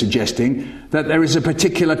moment they're suggesting that there is a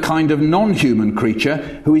particular kind of non-human creature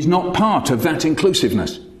who is not part of that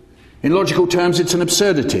inclusiveness. In logical terms, it's an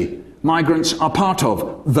absurdity. Migrants are part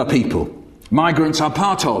of the people. Migrants are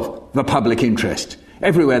part of the public interest.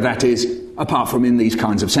 Everywhere, that is, apart from in these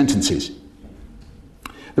kinds of sentences.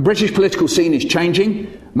 The British political scene is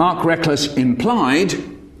changing. Mark Reckless implied,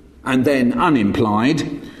 and then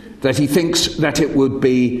unimplied, that he thinks that it would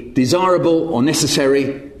be desirable or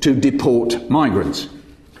necessary to deport migrants.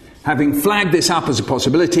 Having flagged this up as a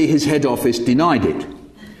possibility, his head office denied it.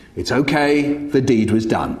 It's okay, the deed was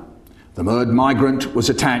done. The word migrant was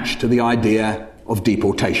attached to the idea of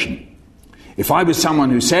deportation. If I was someone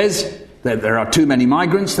who says that there are too many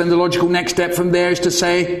migrants, then the logical next step from there is to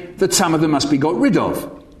say that some of them must be got rid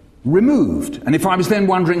of, removed. And if I was then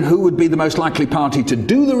wondering who would be the most likely party to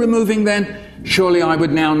do the removing, then surely I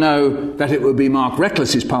would now know that it would be Mark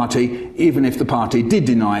Reckless's party, even if the party did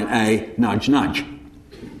deny it, nudge, nudge.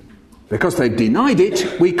 Because they've denied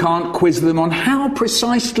it, we can't quiz them on how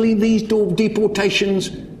precisely these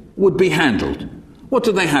deportations would be handled. What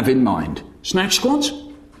do they have in mind? Snatch squads?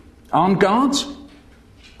 Armed guards?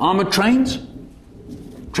 Armoured trains?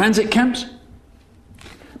 Transit camps?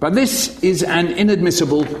 But this is an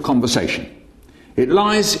inadmissible conversation. It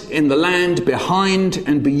lies in the land behind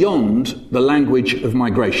and beyond the language of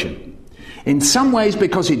migration. In some ways,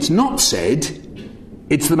 because it's not said,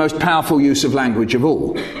 it's the most powerful use of language of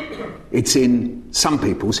all. It's in some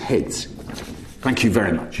people's heads. Thank you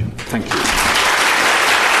very much. Thank you.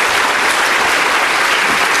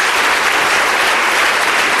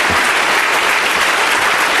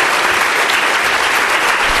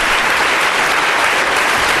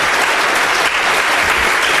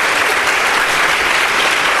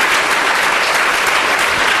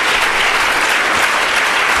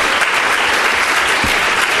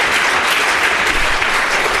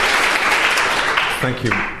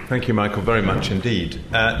 Thank you, Michael, very much indeed.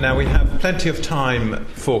 Now we have plenty of time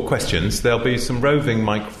for questions. There'll be some roving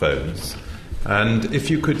microphones. And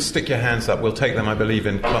if you could stick your hands up, we'll take them, I believe,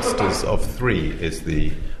 in clusters of 3 is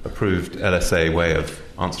the approved LSA way of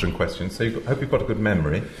answering questions. So I hope you've got a good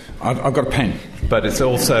memory. I've got a pen. But it's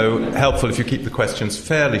also helpful if you keep the questions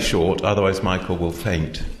fairly short, otherwise Michael will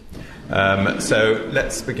faint. So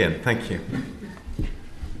let's begin. Thank you.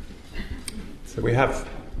 So we have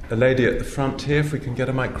a lady at the front here, if we can get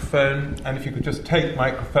a microphone. And if you could just take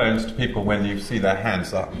microphones to people when you see their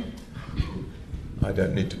hands up. I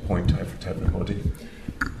don't need to point over to everybody.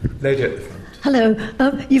 Lady at the front.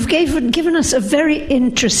 Hello. You've given us a very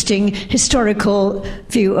interesting historical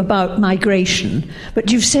view about migration,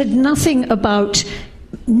 but you've said nothing about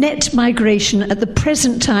net migration at the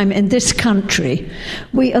present time in this country.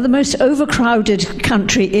 We are the most overcrowded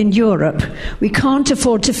country in Europe. We can't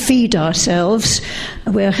afford to feed ourselves.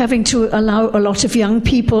 We're having to allow a lot of young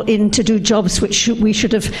people in to do jobs which we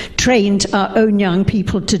should have trained our own young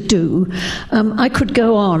people to do. I could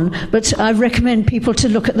go on, but I recommend people to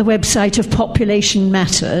look at the website of Population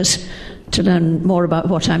Matters to learn more about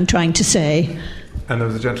what I'm trying to say. And there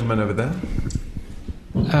was a gentleman over there.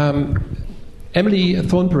 Emily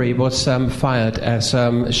Thornberry was fired as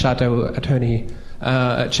Shadow Attorney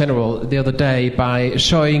General the other day by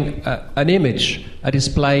showing an image, a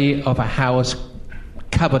display of a house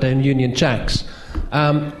covered in Union Jacks.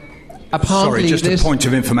 Sorry, just a point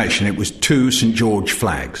of information. It was 2 St George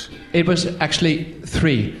flags. It was actually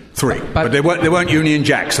 3. 3, but they weren't Union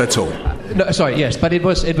Jacks. That's all. No, sorry, yes, but it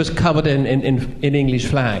was covered in English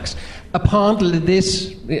flags. Apparently,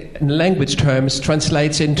 this, in language terms,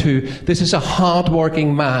 translates into this is a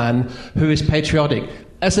hard-working man who is patriotic.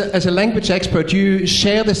 As a language expert, do you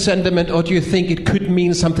share the sentiment, or do you think it could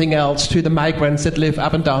mean something else to the migrants that live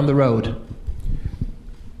up and down the road?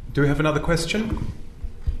 Do we have another question?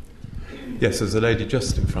 Yes, there's a lady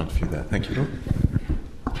just in front of you there. Thank you.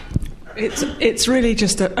 It's really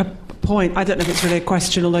just a point. I don't know if it's really a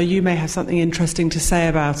question, although you may have something interesting to say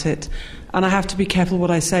about it. And I have to be careful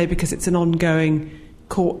what I say because it's an ongoing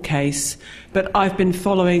court case. But I've been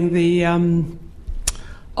following the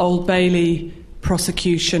Old Bailey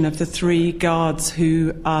prosecution of the 3 guards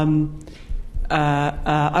who are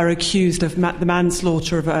accused of the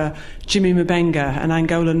manslaughter of Jimmy Mubenga, an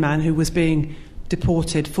Angolan man who was being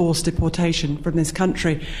deported, forced deportation from this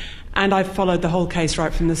country. And I've followed the whole case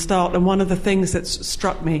right from the start. And one of the things that's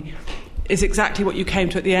struck me is exactly what you came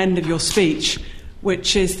to at the end of your speech,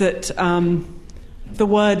 which is that the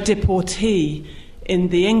word deportee in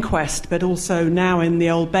the inquest, but also now in the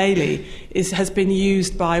Old Bailey, has been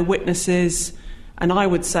used by witnesses, and I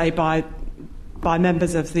would say by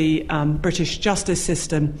members of the British justice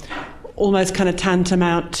system, almost kind of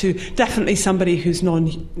tantamount to definitely somebody who's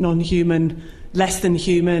non-human, less than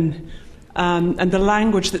human. And the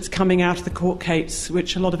language that's coming out of the court case,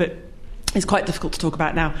 which a lot of it is quite difficult to talk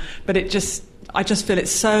about now, but I just feel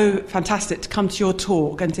it's so fantastic to come to your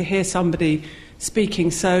talk and to hear somebody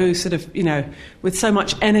speaking so sort of, with so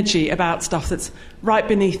much energy about stuff that's right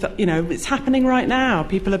beneath, it's happening right now.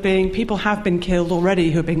 People have been killed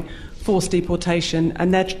already who are being forced deportation,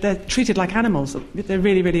 and they're treated like animals. They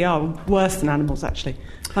really, really are, worse than animals, actually.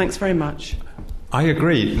 Thanks very much. I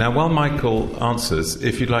agree. Now, while Michael answers,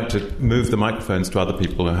 if you'd like to move the microphones to other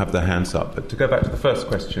people who have their hands up. But to go back to the first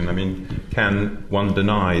question, can one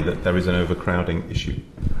deny that there is an overcrowding issue?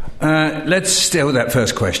 Let's deal with that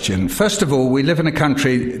first question. First of all, we live in a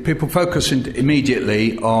country, people focus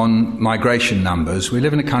immediately on migration numbers. We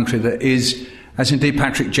live in a country that is, as indeed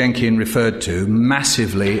Patrick Jenkin referred to,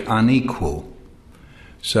 massively unequal.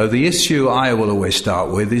 So the issue I will always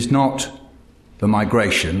start with is not the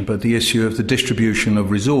migration, but the issue of the distribution of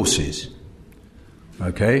resources.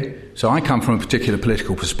 Okay? So I come from a particular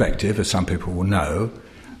political perspective, as some people will know,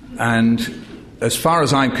 and as far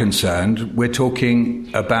as I'm concerned, we're talking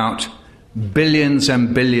about billions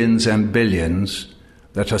and billions and billions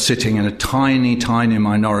that are sitting in a tiny, tiny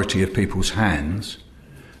minority of people's hands.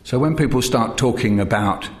 So when people start talking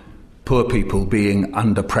about poor people being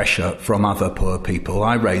under pressure from other poor people,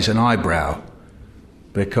 I raise an eyebrow,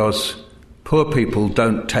 because poor people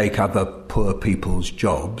don't take other poor people's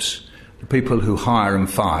jobs. The people who hire and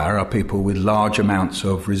fire are people with large amounts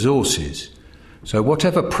of resources. So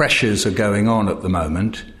whatever pressures are going on at the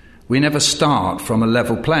moment, we never start from a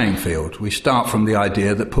level playing field. We start from the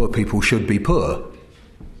idea that poor people should be poor.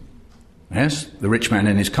 Yes, the rich man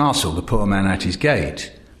in his castle, the poor man at his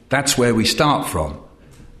gate. That's where we start from.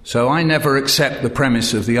 So I never accept the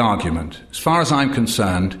premise of the argument. As far as I'm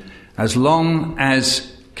concerned, as long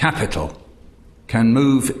as capital can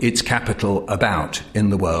move its capital about in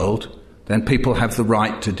the world, then people have the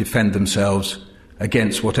right to defend themselves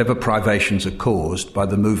against whatever privations are caused by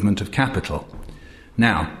the movement of capital.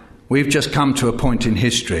 Now, we've just come to a point in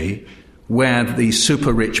history where these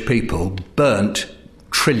super rich people burnt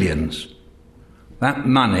trillions. That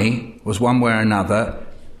money was one way or another,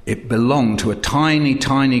 it belonged to a tiny,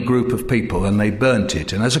 tiny group of people, and they burnt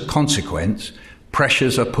it. And as a consequence,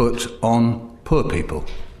 pressures are put on poor people.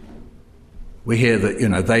 We hear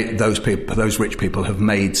that, those rich people have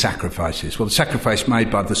made sacrifices. Well, the sacrifice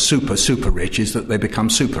made by the super rich is that they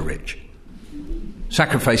become super rich.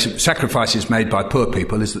 Sacrifices made by poor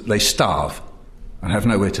people is that they starve and have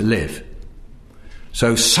nowhere to live.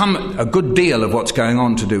 So a good deal of what's going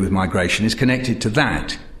on to do with migration is connected to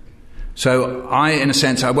that. So in a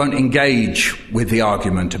sense, I won't engage with the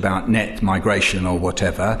argument about net migration or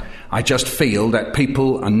whatever. I just feel that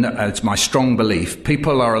people, and it's my strong belief,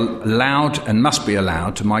 people are allowed and must be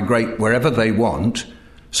allowed to migrate wherever they want,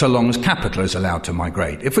 so long as capital is allowed to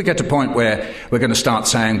migrate. If we get to a point where we're going to start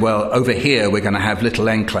saying, well, over here we're going to have little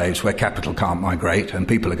enclaves where capital can't migrate and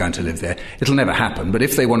people are going to live there, it'll never happen. But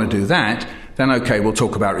if they want to do that, then okay, we'll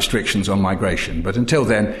talk about restrictions on migration. But until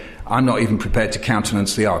then, I'm not even prepared to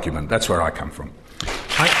countenance the argument. That's where I come from.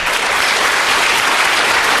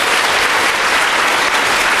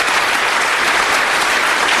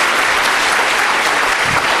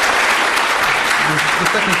 The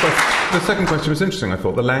second question. The second question was interesting, I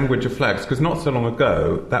thought, the language of flags, because not so long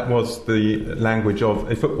ago, that was the language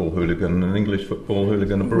of a football hooligan, an English football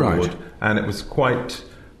hooligan abroad, Right. and it was quite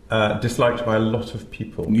disliked by a lot of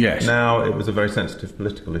people. Yes. Now it was a very sensitive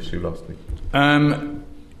political issue last week.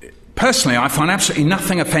 Personally, I find absolutely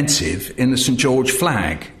nothing offensive in the St George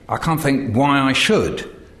flag. I can't think why I should.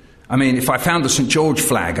 I mean, if I found the St George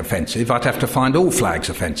flag offensive, I'd have to find all flags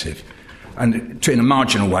offensive. And in a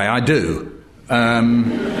marginal way, I do.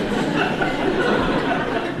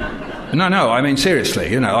 No, I mean,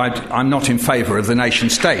 seriously, I'm not in favour of the nation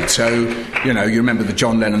state. So, you remember the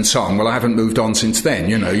John Lennon song. Well, I haven't moved on since then,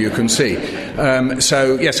 you can see.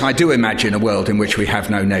 So, yes, I do imagine a world in which we have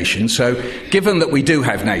no nation. So, given that we do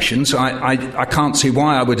have nations, I can't see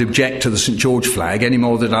why I would object to the St George flag any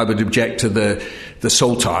more than I would object to the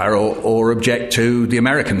saltire or object to the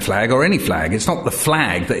American flag or any flag. It's not the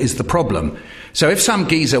flag that is the problem. So if some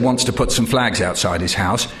geezer wants to put some flags outside his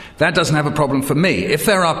house, that doesn't have a problem for me. If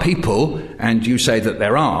there are people, and you say that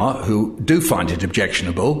there are, who do find it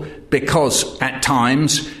objectionable, because at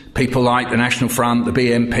times people like the National Front, the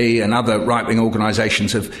BNP and other right-wing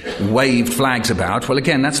organisations have waved flags about, well,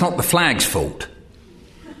 again, that's not the flag's fault.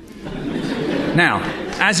 Now,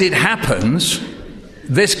 as it happens,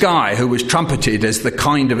 this guy who was trumpeted as the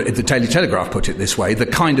kind of, the Daily Telegraph put it this way, the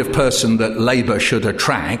kind of person that Labour should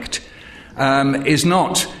attract, is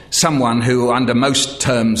not someone who, under most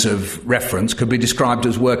terms of reference, could be described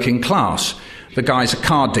as working class. The guy's a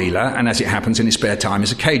car dealer, and as it happens, in his spare time,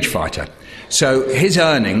 is a cage fighter. So his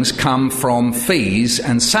earnings come from fees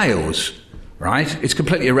and sales, right? It's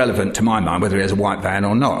completely irrelevant to my mind whether he has a white van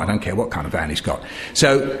or not. I don't care what kind of van he's got.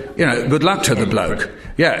 So, good luck to the bloke.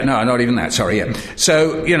 Yeah, no, not even that, sorry, yeah.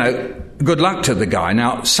 So, good luck to the guy.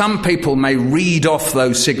 Now, some people may read off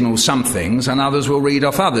those signals some things, and others will read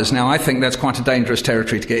off others. Now, I think that's quite a dangerous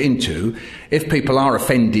territory to get into. If people are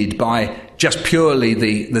offended by just purely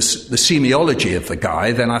the semiology of the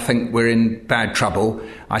guy, then I think we're in bad trouble.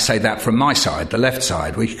 I say that from my side, the left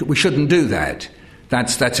side. We shouldn't do that.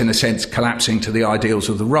 That's in a sense collapsing to the ideals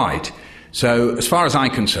of the right. So, as far as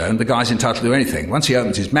I'm concerned, the guy's entitled to do anything. Once he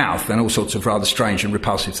opens his mouth, then all sorts of rather strange and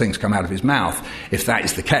repulsive things come out of his mouth. If that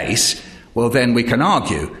is the case, well, then we can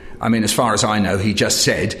argue. I mean, as far as I know, he just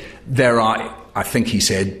said, there are, I think he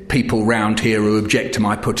said, people round here who object to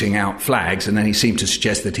my putting out flags, and then he seemed to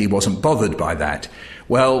suggest that he wasn't bothered by that.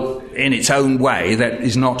 Well, in its own way, that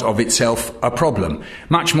is not of itself a problem.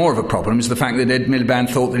 Much more of a problem is the fact that Ed Miliband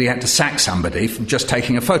thought that he had to sack somebody for just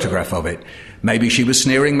taking a photograph of it. Maybe she was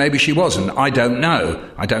sneering, maybe she wasn't. I don't know.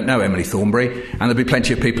 I don't know Emily Thornberry, and there'll be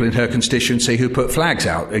plenty of people in her constituency who put flags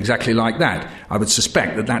out exactly like that. I would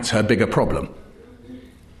suspect that that's her bigger problem.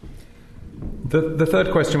 The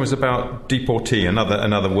third question was about deportee,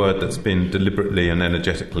 another word that's been deliberately and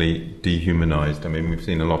energetically dehumanised. I mean, we've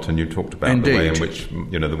seen a lot, and you talked about Indeed. the way in which,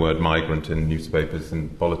 the word migrant in newspapers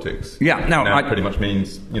and politics now pretty much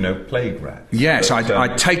means, plague rats. Yes, but,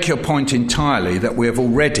 I take your point entirely that we have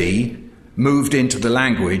already moved into the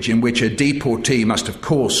language in which a deportee must, of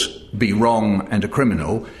course, be wrong and a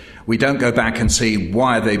criminal. We don't go back and see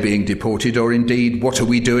why are they being deported, or indeed what are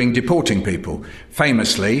we doing deporting people.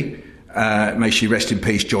 Famously, may she rest in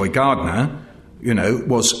peace, Joy Gardner,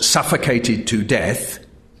 was suffocated to death,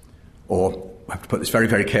 or I have to put this very,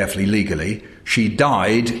 very carefully legally, she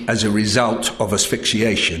died as a result of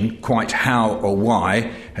asphyxiation. Quite how or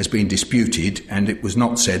why has been disputed, and it was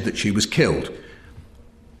not said that she was killed.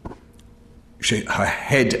 Her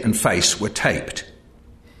head and face were taped.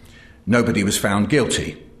 Nobody was found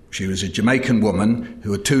guilty. She was a Jamaican woman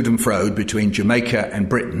who had toed and froed between Jamaica and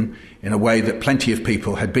Britain in a way that plenty of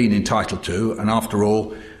people had been entitled to, and after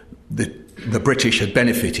all, the British had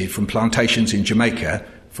benefited from plantations in Jamaica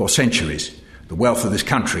for centuries. The wealth of this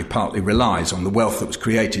country partly relies on the wealth that was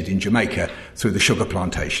created in Jamaica through the sugar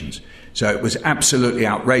plantations. So it was absolutely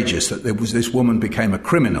outrageous that this woman became a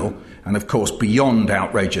criminal, and of course beyond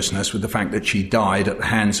outrageousness with the fact that she died at the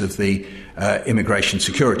hands of the immigration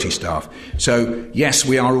security staff. So yes,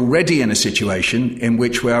 we are already in a situation in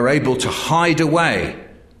which we are able to hide away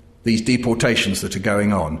these deportations that are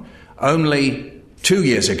going on. Only 2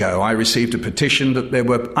 years ago I received a petition that there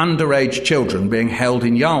were underage children being held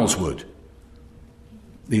in Yarlswood.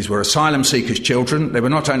 These were asylum seekers' children. They were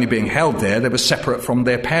not only being held there, they were separate from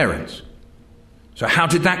their parents. So how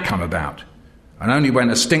did that come about? And only when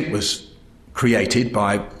a stink was created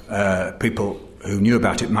by people who knew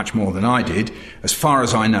about it much more than I did, as far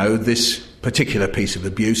as I know, this particular piece of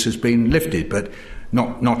abuse has been lifted, but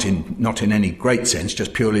not in any great sense,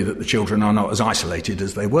 just purely that the children are not as isolated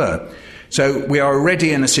as they were. So we are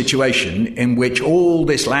already in a situation in which all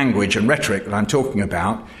this language and rhetoric that I'm talking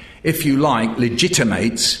about, if you like,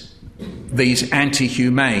 legitimates these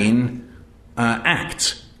anti-humane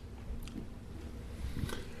acts.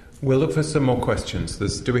 We'll look for some more questions.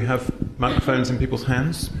 Do we have microphones in people's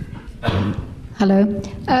hands? Hello.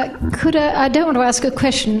 I don't want to ask a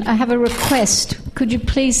question. I have a request. Could you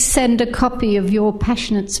please send a copy of your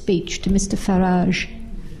passionate speech to Mr. Farage?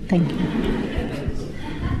 Thank you.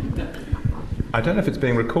 I don't know if it's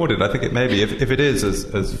being recorded. I think it may be. If it is,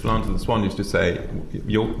 as Flanders and Swan used to say,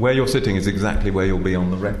 where you're sitting is exactly where you'll be on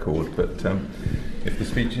the record. But if the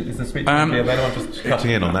speech is available, I'm just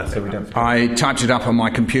cutting in on that so we don't forget. I typed it up on my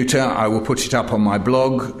computer. I will put it up on my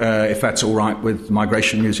blog, if that's all right with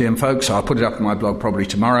Migration Museum folks. I'll put it up on my blog probably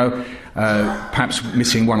tomorrow, perhaps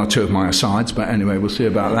missing one or two of my asides, but anyway, we'll see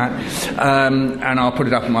about that. And I'll put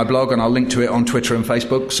it up on my blog, and I'll link to it on Twitter and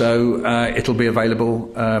Facebook, so it'll be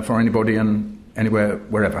available for anybody and anywhere,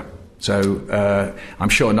 wherever. So I'm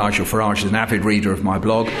sure Nigel Farage is an avid reader of my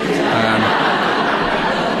blog.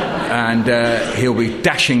 And he'll be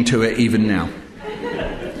dashing to it even now.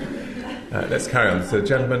 Let's carry on. So,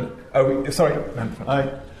 gentlemen... Oh, sorry.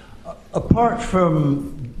 Apart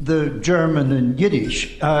from the German and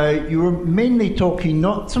Yiddish, you were mainly talking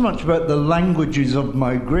not so much about the languages of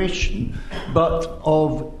migration, but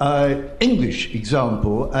of English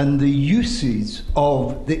example and the uses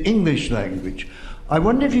of the English language. I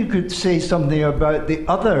wonder if you could say something about the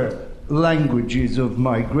other languages of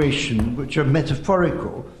migration, which are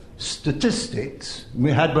metaphorical. Statistics,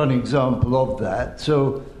 we had one example of that.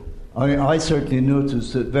 So I certainly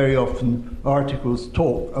noticed that very often articles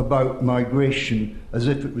talk about migration as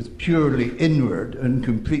if it was purely inward and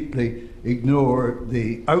completely ignore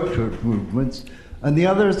the outward movements. And the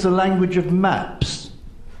other is the language of maps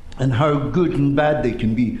and how good and bad they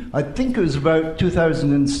can be. I think it was about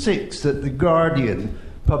 2006 that The Guardian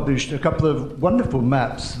published a couple of wonderful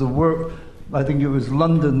maps. I think it was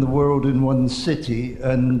London, the world in one city,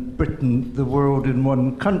 and Britain, the world in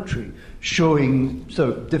one country, showing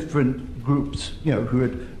different groups, who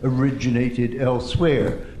had originated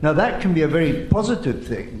elsewhere. Now that can be a very positive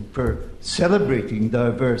thing for celebrating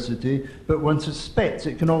diversity, but one suspects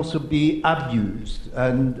it can also be abused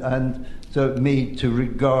and so made to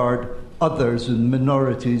regard others and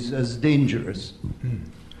minorities as dangerous.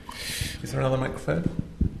 Is there another microphone?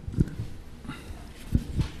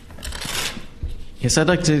 Yes, I'd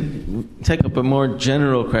like to take up a more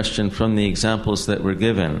general question from the examples that were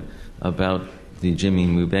given about the Jimmy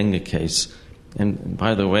Mubenga case. And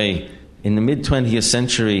by the way, in the mid-20th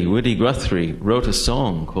century, Woody Guthrie wrote a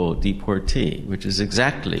song called Deportee, which is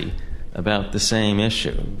exactly about the same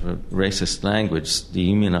issue, racist language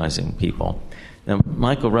dehumanizing people. Now,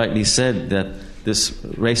 Michael rightly said that this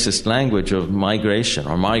racist language of migration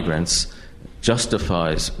or migrants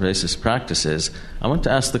justifies racist practices. I want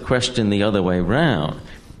to ask the question the other way round,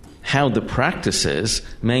 how the practices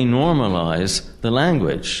may normalize the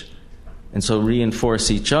language and so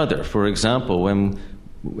reinforce each other. For example,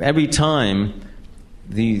 every time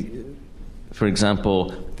these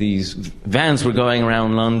vans were going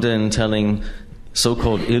around London telling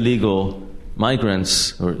so-called illegal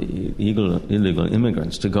migrants or illegal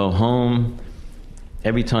immigrants to go home,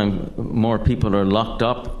 every time more people are locked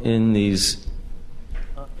up in these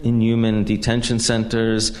inhuman detention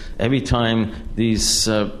centers, every time these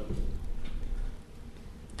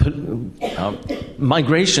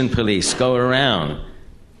migration police go around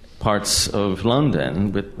parts of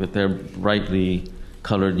London with their brightly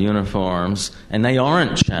colored uniforms, and they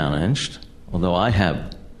aren't challenged, although I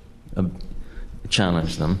have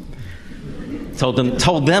challenged them, told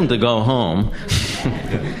them to go home.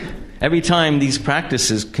 Every time these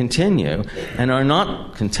practices continue and are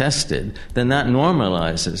not contested, then that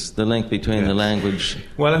normalizes the link between the language.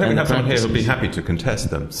 Well, I think we have someone here practices. who'll be happy to contest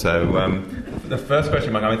them. So the first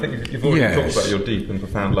question, Mike, I think you've already talked about your deep and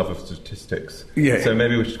profound love of statistics. Yeah. So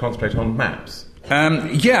maybe we should concentrate on maps.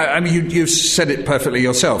 You've said it perfectly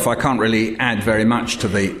yourself. I can't really add very much to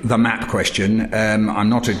the map question. I'm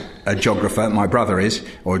not a geographer. My brother is,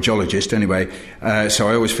 or a geologist anyway. So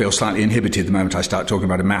I always feel slightly inhibited the moment I start talking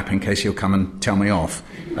about a map in case he'll come and tell me off.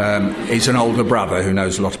 He's an older brother who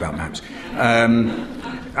knows a lot about maps.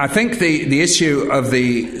 I think the issue of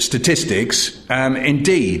the statistics,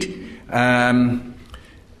 indeed...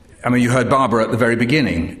 you heard Barbara at the very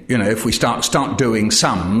beginning. If we start doing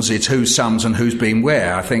sums, it's whose sums and who's been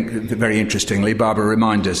where. I think that very interestingly, Barbara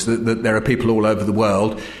reminds us that there are people all over the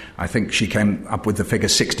world. I think she came up with the figure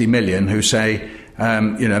 60 million who say,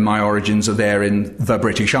 my origins are there in the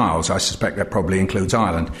British Isles. I suspect that probably includes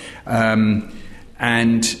Ireland.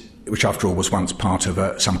 And which, after all, was once part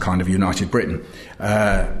of some kind of United Britain,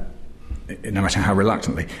 no matter how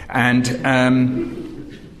reluctantly. And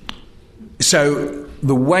so...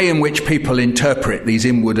 the way in which people interpret these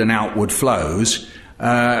inward and outward flows,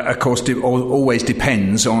 of course, always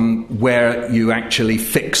depends on where you actually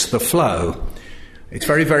fix the flow. It's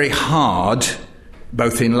very, very hard,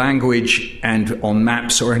 both in language and on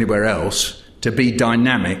maps or anywhere else, to be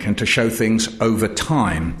dynamic and to show things over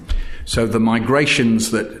time. So the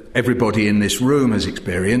migrations that everybody in this room has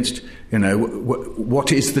experienced,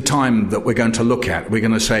 what is the time that we're going to look at? We're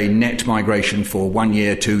going to say net migration for 1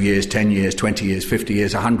 year, 2 years, 10 years, 20 years, 50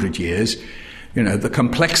 years, 100 years. The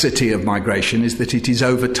complexity of migration is that it is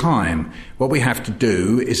over time. What we have to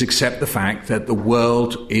do is accept the fact that the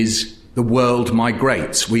world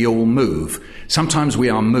migrates. We all move. Sometimes we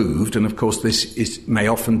are moved, and of course this may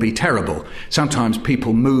often be terrible. Sometimes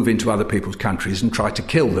people move into other people's countries and try to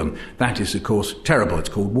kill them. That is, of course, terrible. It's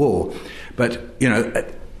called war. But,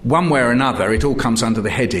 one way or another, it all comes under the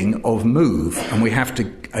heading of move, and we have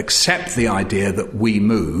to accept the idea that we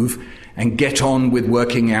move and get on with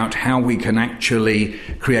working out how we can actually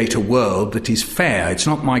create a world that is fair. It's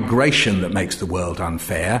not migration that makes the world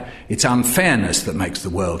unfair. It's unfairness that makes the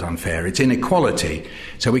world unfair. It's inequality.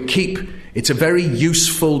 So it's a very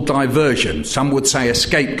useful diversion, some would say a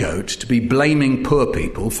scapegoat, to be blaming poor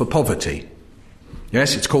people for poverty.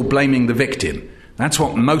 Yes, it's called blaming the victim. That's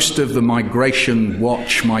what most of the Migration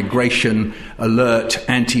Watch, Migration Alert,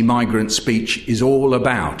 anti-migrant speech is all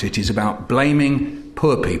about. It is about blaming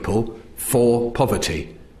poor people for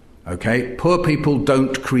poverty. Okay? Poor people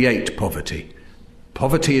don't create poverty.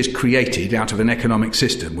 Poverty is created out of an economic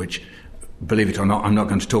system, which, believe it or not, I'm not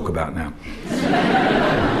going to talk about now.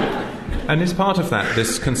 And is part of that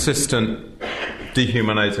this consistent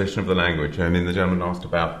dehumanisation of the language? I mean, the gentleman asked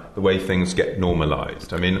about the way things get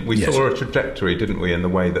normalised. I mean, we saw a trajectory, didn't we, in the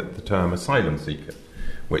way that the term asylum seeker,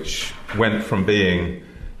 which went from being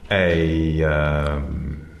the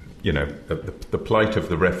plight of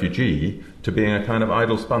the refugee to being a kind of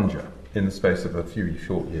idle sponger in the space of a few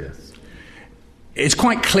short years. It's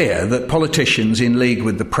quite clear that politicians in league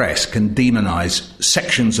with the press can demonise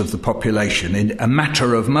sections of the population in a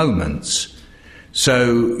matter of moments.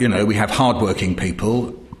 So, we have hard-working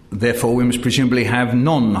people, therefore we must presumably have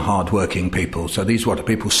non-hard-working people. So these are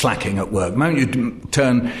people slacking at work. The moment you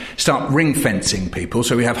start ring-fencing people,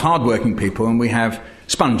 so we have hard-working people and we have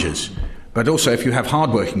spongers. But also, if you have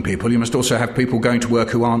hard-working people, you must also have people going to work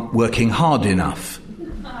who aren't working hard enough.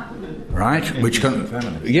 Right?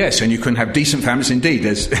 Yes, and you can have decent families indeed.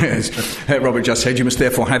 As Robert just said, you must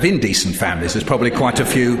therefore have indecent families. There's probably quite a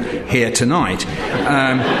few here tonight.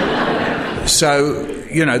 So,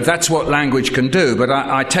 that's what language can do. But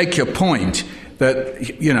I take your point that,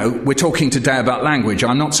 we're talking today about language.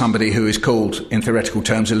 I'm not somebody who is called, in theoretical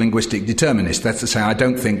terms, a linguistic determinist. That's to say, I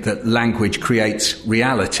don't think that language creates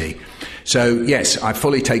reality. So, yes, I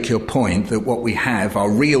fully take your point that what we have are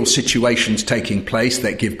real situations taking place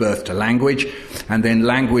that give birth to language, and then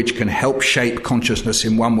language can help shape consciousness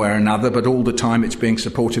in one way or another, but all the time it's being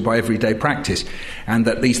supported by everyday practice, and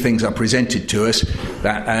that these things are presented to us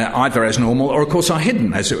that either as normal or, of course, are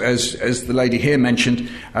hidden, as the lady here mentioned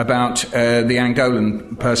about the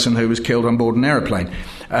Angolan person who was killed on board an aeroplane.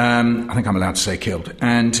 I think I'm allowed to say killed.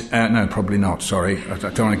 And, no, probably not, sorry. I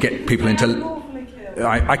don't want to get people into...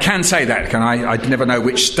 I can say that, can I? I never know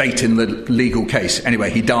which state in the legal case. Anyway,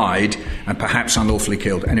 he died and perhaps unlawfully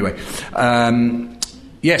killed. Anyway,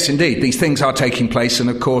 yes, indeed, these things are taking place, and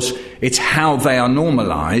of course, it's how they are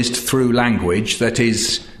normalised through language that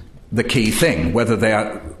is the key thing, whether they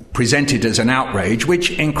are presented as an outrage,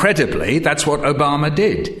 which, incredibly, that's what Obama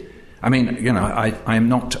did. I mean, I am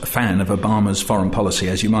not a fan of Obama's foreign policy,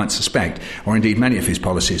 as you might suspect, or indeed many of his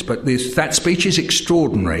policies, but that speech is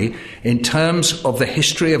extraordinary in terms of the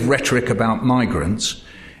history of rhetoric about migrants,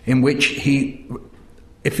 in which he,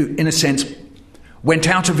 in a sense, went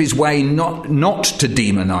out of his way not to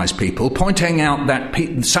demonise people, pointing out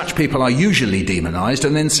that such people are usually demonised,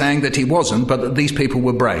 and then saying that he wasn't, but that these people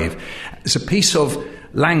were brave. It's a piece of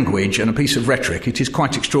language and a piece of rhetoric. It is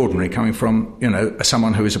quite extraordinary coming from,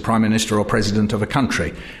 someone who is a prime minister or president of a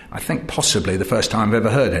country. I think possibly the first time I've ever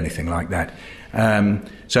heard anything like that.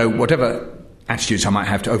 So whatever attitudes I might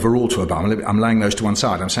have overall to Obama, I'm laying those to one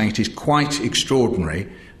side. I'm saying it is quite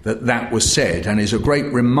extraordinary that was said, and is a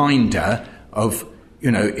great reminder of,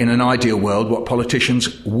 in an ideal world, what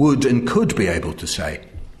politicians would and could be able to say.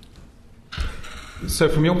 So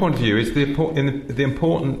from your point of view, is the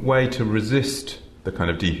important way to resist the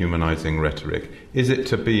kind of dehumanising rhetoric, is it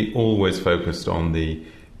to be always focused on the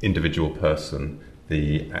individual person,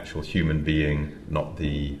 the actual human being, not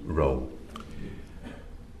the role?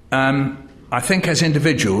 I think as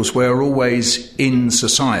individuals we're always in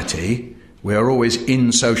society, We are always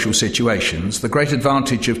in social situations. The great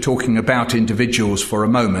advantage of talking about individuals for a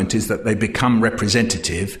moment is that they become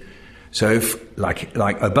representative. So if, like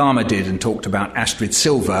Obama did and talked about Astrid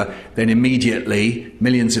Silva, then immediately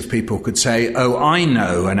millions of people could say, oh, I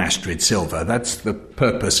know an Astrid Silva. That's the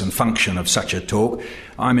purpose and function of such a talk.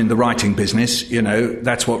 I'm in the writing business,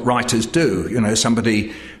 that's what writers do.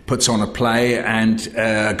 Somebody puts on a play and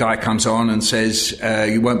a guy comes on and says,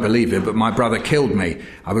 you won't believe it, but my brother killed me.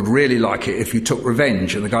 I would really like it if you took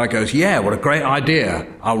revenge. And the guy goes, yeah, what a great idea.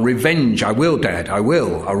 I will, Dad,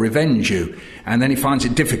 I'll revenge you. And then he finds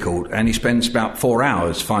it difficult, and he spends about 4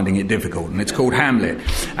 hours finding it difficult, and it's called Hamlet.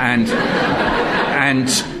 And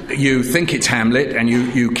you think it's Hamlet, and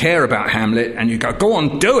you care about Hamlet, and you go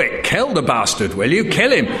on, do it, kill the bastard, will you,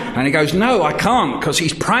 kill him? And he goes, no, I can't, because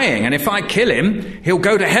he's praying, and if I kill him, he'll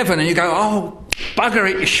go to heaven. And you go, oh, bugger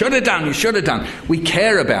it, you should have done. We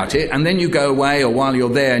care about it, and then you go away, or while you're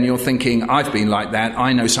there, and you're thinking, I've been like that,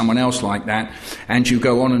 I know someone else like that, and you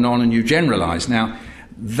go on, and you generalise. Now,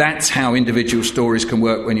 that's how individual stories can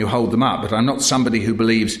work when you hold them up, but I'm not somebody who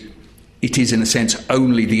believes it is, in a sense,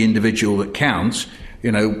 only the individual that counts.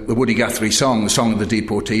 The Woody Guthrie song, The Song of the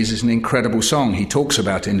Deportees, is an incredible song. He talks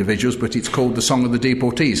about individuals, but it's called The Song of the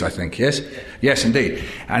Deportees, I think, yes? Yes, indeed.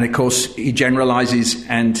 And, of course, he generalises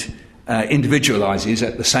and individualises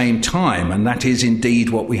at the same time, and that is indeed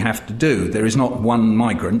what we have to do. There is not one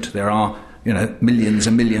migrant. There are millions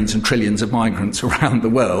and millions and trillions of migrants around the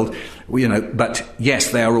world, but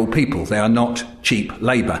yes, they are all people. They are not cheap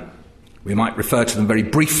labour. We might refer to them very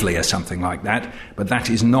briefly as something like that, but that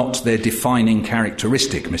is not their defining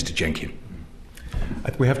characteristic, Mr. Jenkin.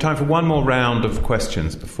 We have time for one more round of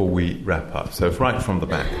questions before we wrap up. So right from the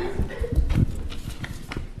back.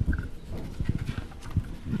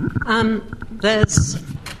 There's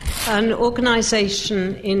an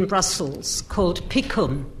organisation in Brussels called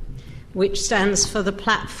PICUM, which stands for the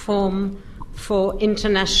Platform for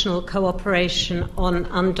International Cooperation on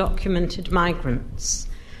Undocumented Migrants.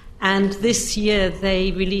 And this year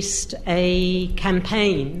they released a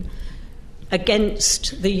campaign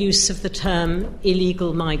against the use of the term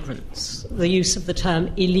illegal migrants, the use of the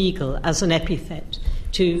term illegal as an epithet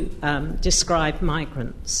to describe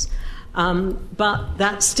migrants. But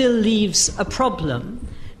that still leaves a problem,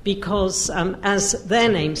 because, as their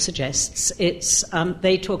name suggests,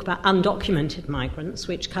 they talk about undocumented migrants,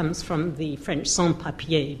 which comes from the French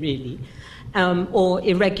sans-papiers, really, or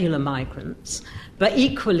irregular migrants. But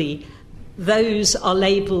equally, those are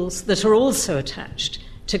labels that are also attached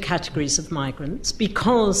to categories of migrants,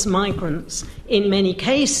 because migrants, in many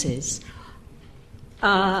cases,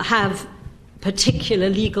 have particular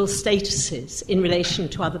legal statuses in relation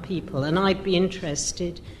to other people. And I'd be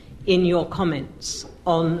interested in your comments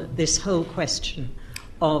on this whole question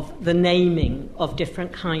of the naming of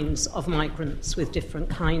different kinds of migrants with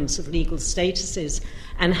different kinds of legal statuses,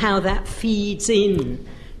 and how that feeds in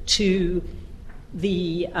to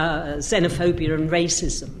the xenophobia and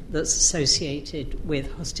racism that's associated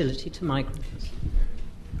with hostility to migrants.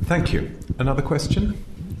 Thank you. Another question?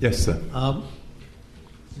 Yes, sir.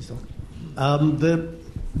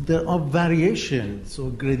 There are variations or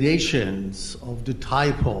gradations of the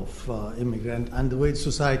type of immigrant and the way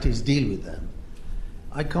societies deal with them.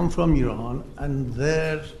 I come from Iran, and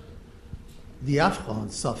there the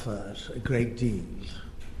Afghans suffer a great deal,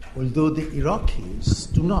 although the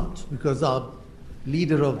Iraqis do not, because our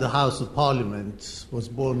leader of the House of Parliament was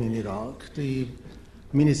born in Iraq, the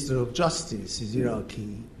Minister of Justice is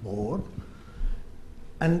Iraqi born,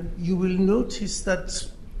 and you will notice that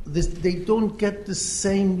they don't get the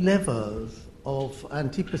same level of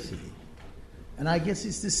antipathy. And I guess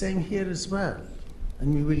it's the same here as well.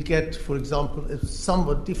 And we will get, for example, a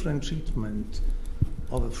somewhat different treatment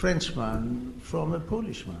of a Frenchman from a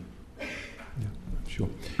Polishman. Yeah, sure.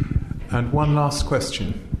 And one last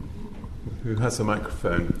question. Who has a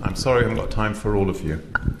microphone? I'm sorry I haven't got time for all of you.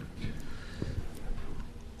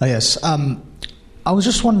 Yes. I was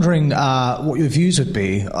just wondering what your views would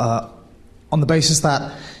be on the basis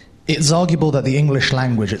that it's arguable that the English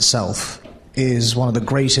language itself is one of the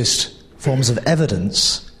greatest forms of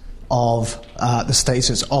evidence of the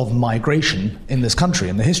status of migration in this country,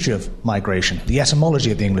 in the history of migration, the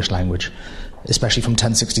etymology of the English language, especially from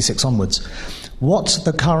 1066 onwards. I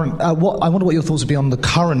wonder what your thoughts would be on the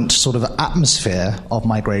current sort of atmosphere of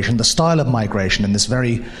migration, the style of migration in this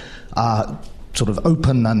very sort of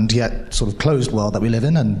open and yet sort of closed world that we live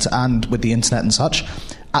in, and with the internet and such,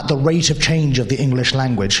 at the rate of change of the English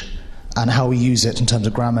language and how we use it in terms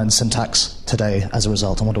of grammar and syntax today as a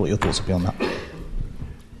result. I wonder what your thoughts would be on that.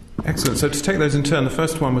 Excellent. So to take those in turn, the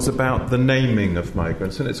first one was about the naming of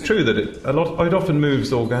migrants, and it's true that it often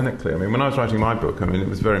moves organically. I mean, when I was writing my book, it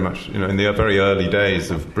was very much, in the very early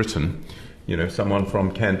days of Britain, someone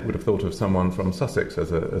from Kent would have thought of someone from Sussex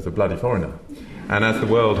as a bloody foreigner. And as the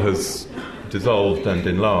world has dissolved and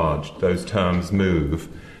enlarged, those terms move.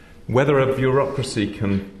 Whether a bureaucracy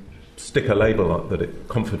can stick a label up that it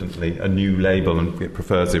confidently, a new label, and it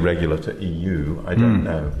prefers irregular to EU, I don't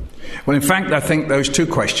know. Well, in fact, I think those two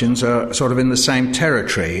questions are sort of in the same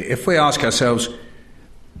territory. If we ask ourselves,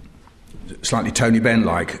 slightly Tony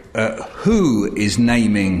Benn-like, who is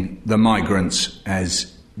naming the migrants as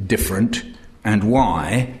different and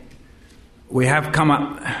why, we have come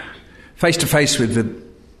up face to face with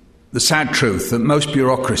the sad truth that most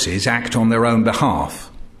bureaucracies act on their own behalf.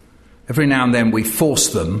 Every now and then we force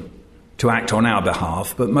them to act on our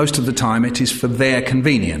behalf, but most of the time it is for their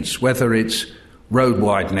convenience, whether it's road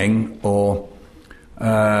widening or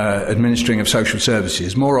administering of social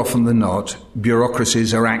services. More often than not,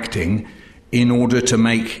 bureaucracies are acting in order to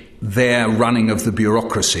make their running of the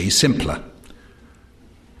bureaucracy simpler.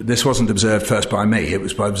 This wasn't observed first by me. It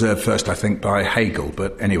was observed first, I think, by Hegel.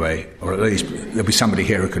 But anyway, or at least there'll be somebody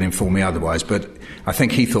here who can inform me otherwise. But I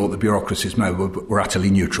think he thought the bureaucracies were utterly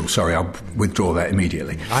neutral. Sorry, I'll withdraw that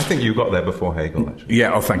immediately. I think you got there before Hegel, actually.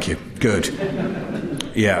 Yeah, oh, thank you. Good.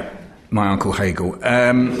 Yeah, my Uncle Hegel.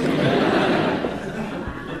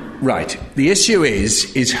 Right. The issue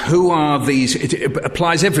is who are these... It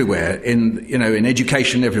applies everywhere, in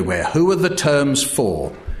education everywhere. Who are the terms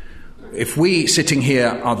for? If we sitting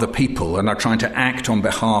here are the people and are trying to act on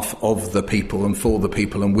behalf of the people and for the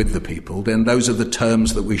people and with the people, then those are the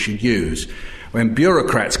terms that we should use. When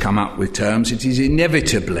bureaucrats come up with terms, it is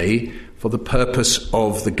inevitably for the purpose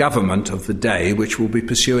of the government of the day, which will be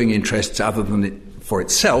pursuing interests other than it for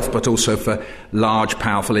itself, but also for large,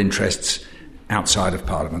 powerful interests outside of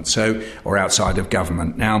Parliament, or outside of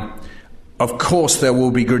government. Now, of course, there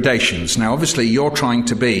will be gradations. Now, obviously, you're trying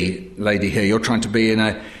to be, lady here, you're trying to be in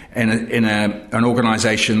an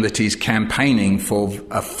organisation that is campaigning for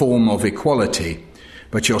a form of equality,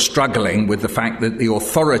 but you're struggling with the fact that the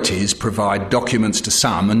authorities provide documents to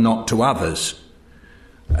some and not to others.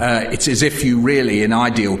 It's as if you really, in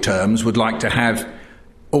ideal terms, would like to have,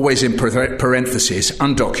 always in parenthesis,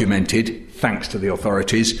 undocumented, thanks to the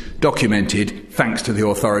authorities, documented, thanks to the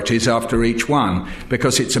authorities after each one,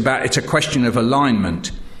 because it's a question of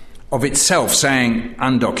alignment. Of itself, saying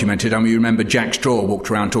undocumented, you remember Jack Straw walked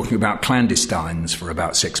around talking about clandestines for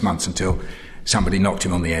about 6 months until somebody knocked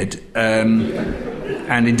him on the head.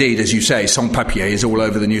 And indeed, as you say, sans-papier is all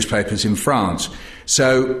over the newspapers in France.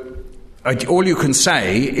 So all you can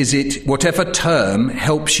say is whatever term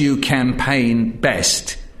helps you campaign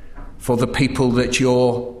best for the people that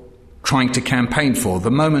you're trying to campaign for. The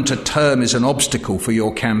moment a term is an obstacle for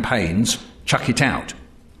your campaigns, chuck it out.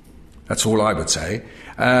 That's all I would say.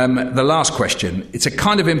 The last question. It's a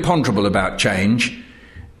kind of imponderable about change.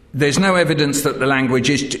 There's no evidence that the language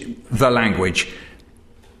is the language.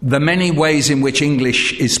 The many ways in which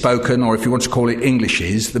English is spoken, or if you want to call it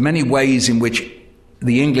Englishes, the many ways in which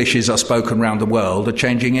the Englishes are spoken around the world are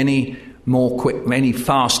changing any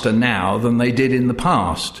faster now than they did in the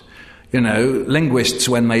past. Linguists,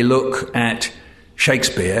 when they look at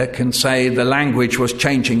Shakespeare, can say the language was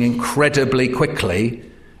changing incredibly quickly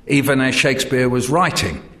even as Shakespeare was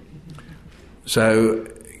writing. So,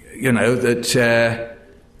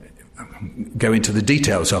 go into the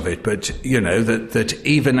details of it, but, that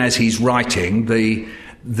even as he's writing, the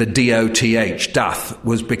DOTH, doth,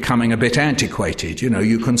 was becoming a bit antiquated.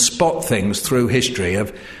 You can spot things through history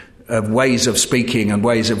of ways of speaking and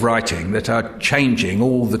ways of writing that are changing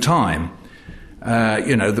all the time.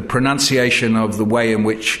 The pronunciation of the way in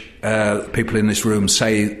which people in this room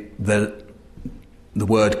say the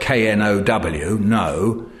word K-N-O-W,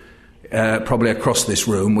 no, probably across this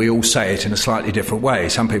room we all say it in a slightly different way.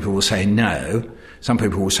 Some people will say no, some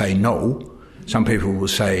people will say no, some people will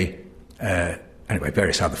say,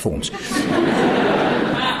 various other forms.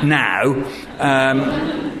 Now,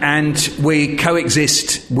 and we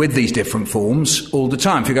coexist with these different forms all the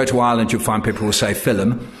time. If you go to Ireland, you'll find people will say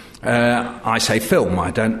film. I say film.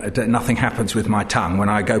 Nothing happens with my tongue when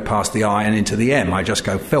I go past the I and into the M. I just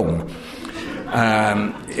go film.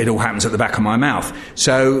 It all happens at the back of my mouth.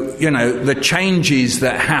 So, the changes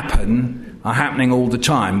that happen are happening all the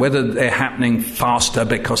time. Whether they're happening faster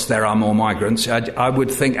because there are more migrants, I would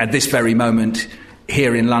think at this very moment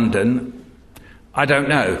here in London, I don't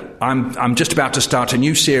know. I'm just about to start a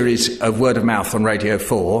new series of Word of Mouth on Radio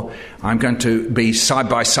 4. I'm going to be side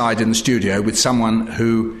by side in the studio with someone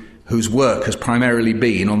whose work has primarily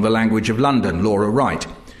been on the language of London, Laura Wright.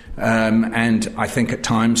 and I think at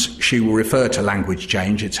times she will refer to language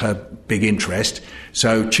change. It's her big interest.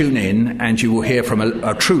 So tune in and you will hear from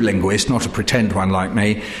a true linguist, not a pretend one like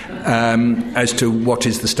me, as to what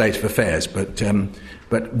is the state of affairs. But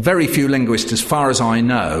very few linguists, as far as I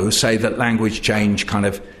know, say that language change kind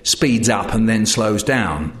of speeds up and then slows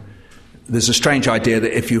down. There's a strange idea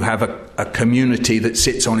that if you have a community that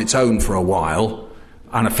sits on its own for a while,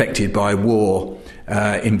 unaffected by war,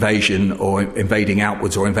 invasion, or invading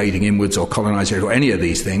outwards or invading inwards or colonisation or any of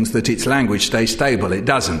these things, that its language stays stable. It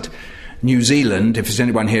doesn't. New Zealand, if there's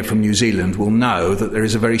anyone here from New Zealand, will know that there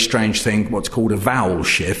is a very strange thing, what's called a vowel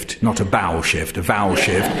shift, not a bowel shift, a vowel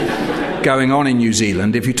shift, going on in New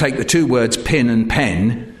Zealand. If you take the two words pin and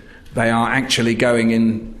pen, they are actually going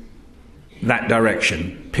in that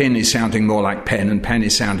direction. Pin is sounding more like pen, and pen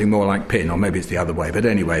is sounding more like pin, or maybe it's the other way. But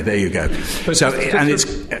anyway, there you go.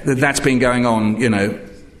 That's been going on,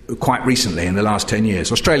 quite recently in the last 10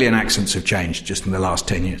 years. Australian accents have changed just in the last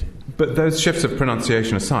 10 years. But those shifts of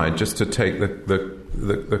pronunciation aside, just to take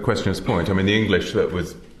the questioner's point, I mean, the English that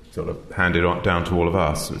was sort of handed down to all of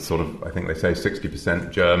us, it's sort of, I think they say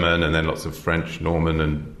 60% German, and then lots of French, Norman,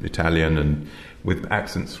 and Italian, and with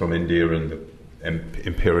accents from India and the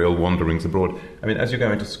imperial wanderings abroad. I mean, as you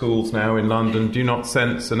go into schools now in London, do you not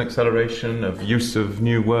sense an acceleration of use of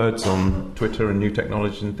new words on Twitter and new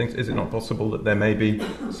technologies and things? Is it not possible that there may be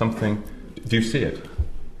something? Do you see it?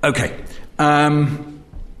 Okay.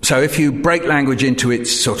 So if you break language into its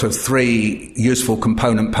sort of three useful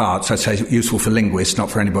component parts, I'd say useful for linguists, not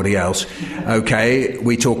for anybody else. Okay,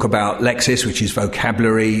 we talk about lexis, which is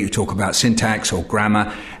vocabulary, you talk about syntax or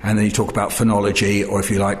grammar, and then you talk about phonology, or if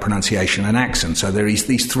you like, pronunciation and accent. So there is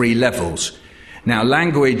these three levels. Now,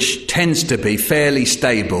 language tends to be fairly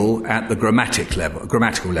stable at the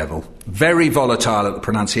grammatical level, very volatile at the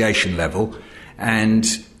pronunciation level, and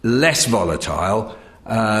less volatile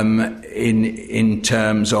in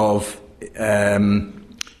terms of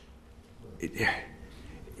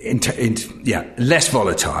less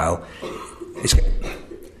volatile.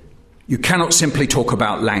 You cannot simply talk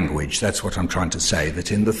about language. That's what I'm trying to say.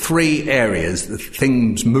 That in the three areas, the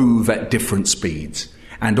things move at different speeds.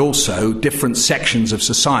 And also, different sections of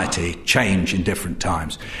society change in different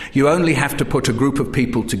times. You only have to put a group of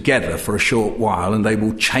people together for a short while and they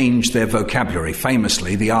will change their vocabulary.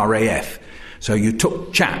 Famously, the RAF. So you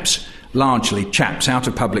took largely chaps out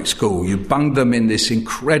of public school, you bunged them in this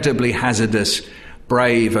incredibly hazardous,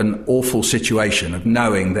 brave and awful situation of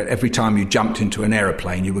knowing that every time you jumped into an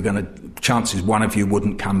aeroplane, chances one of you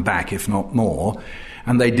wouldn't come back, if not more.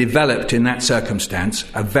 And they developed in that circumstance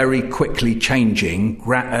a very quickly changing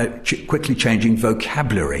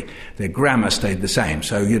vocabulary. Their grammar stayed the same.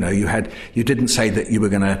 So, you didn't say that you were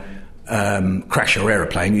going to crash your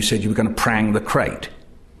aeroplane, you said you were going to prang the crate.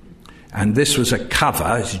 And this was a cover,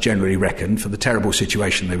 as is generally reckoned, for the terrible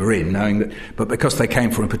situation they were in, knowing that, but because they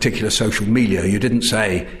came from a particular social milieu, you didn't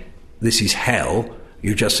say, this is hell,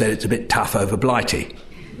 you just said it's a bit tough over Blighty.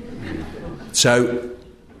 So,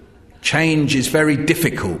 change is very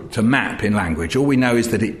difficult to map in language. All we know is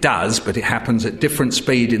that it does, but it happens at different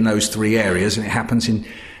speed in those three areas, and it happens in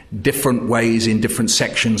different ways in different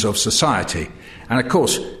sections of society. And of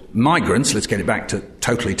course, migrants, let's get it back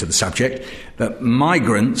totally to the subject, that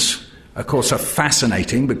migrants, of course, are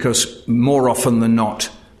fascinating because more often than not,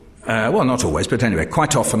 not always, but anyway,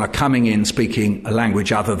 quite often are coming in speaking a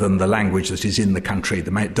language other than the language that is in the country,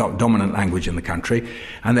 the dominant language in the country,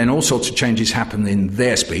 and then all sorts of changes happen in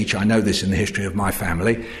their speech. I know this in the history of my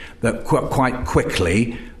family, that quite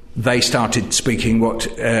quickly they started speaking what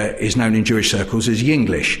is known in Jewish circles as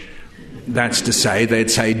Yinglish. That's to say,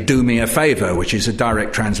 they'd say, do me a favour, which is a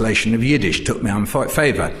direct translation of Yiddish, tut mir ein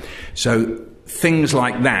favour. So things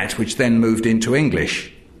like that, which then moved into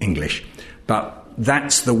English. But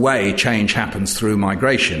that's the way change happens through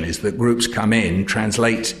migration, is that groups come in,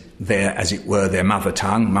 translate their mother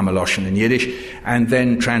tongue, Mamaloshen and Yiddish, and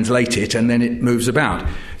then translate it, and then it moves about.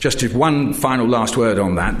 Just one final last word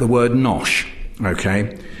on that, the word nosh,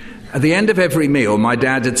 okay? At the end of every meal, my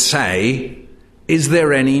dad would say, is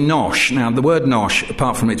there any nosh? Now, the word nosh,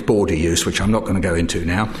 apart from its border use, which I'm not going to go into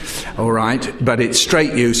now, all right, but its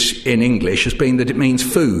straight use in English has been that it means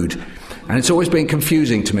food. And it's always been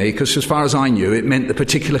confusing to me because, as far as I knew, it meant the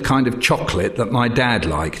particular kind of chocolate that my dad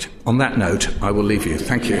liked. On that note, I will leave you.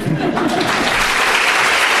 Thank you.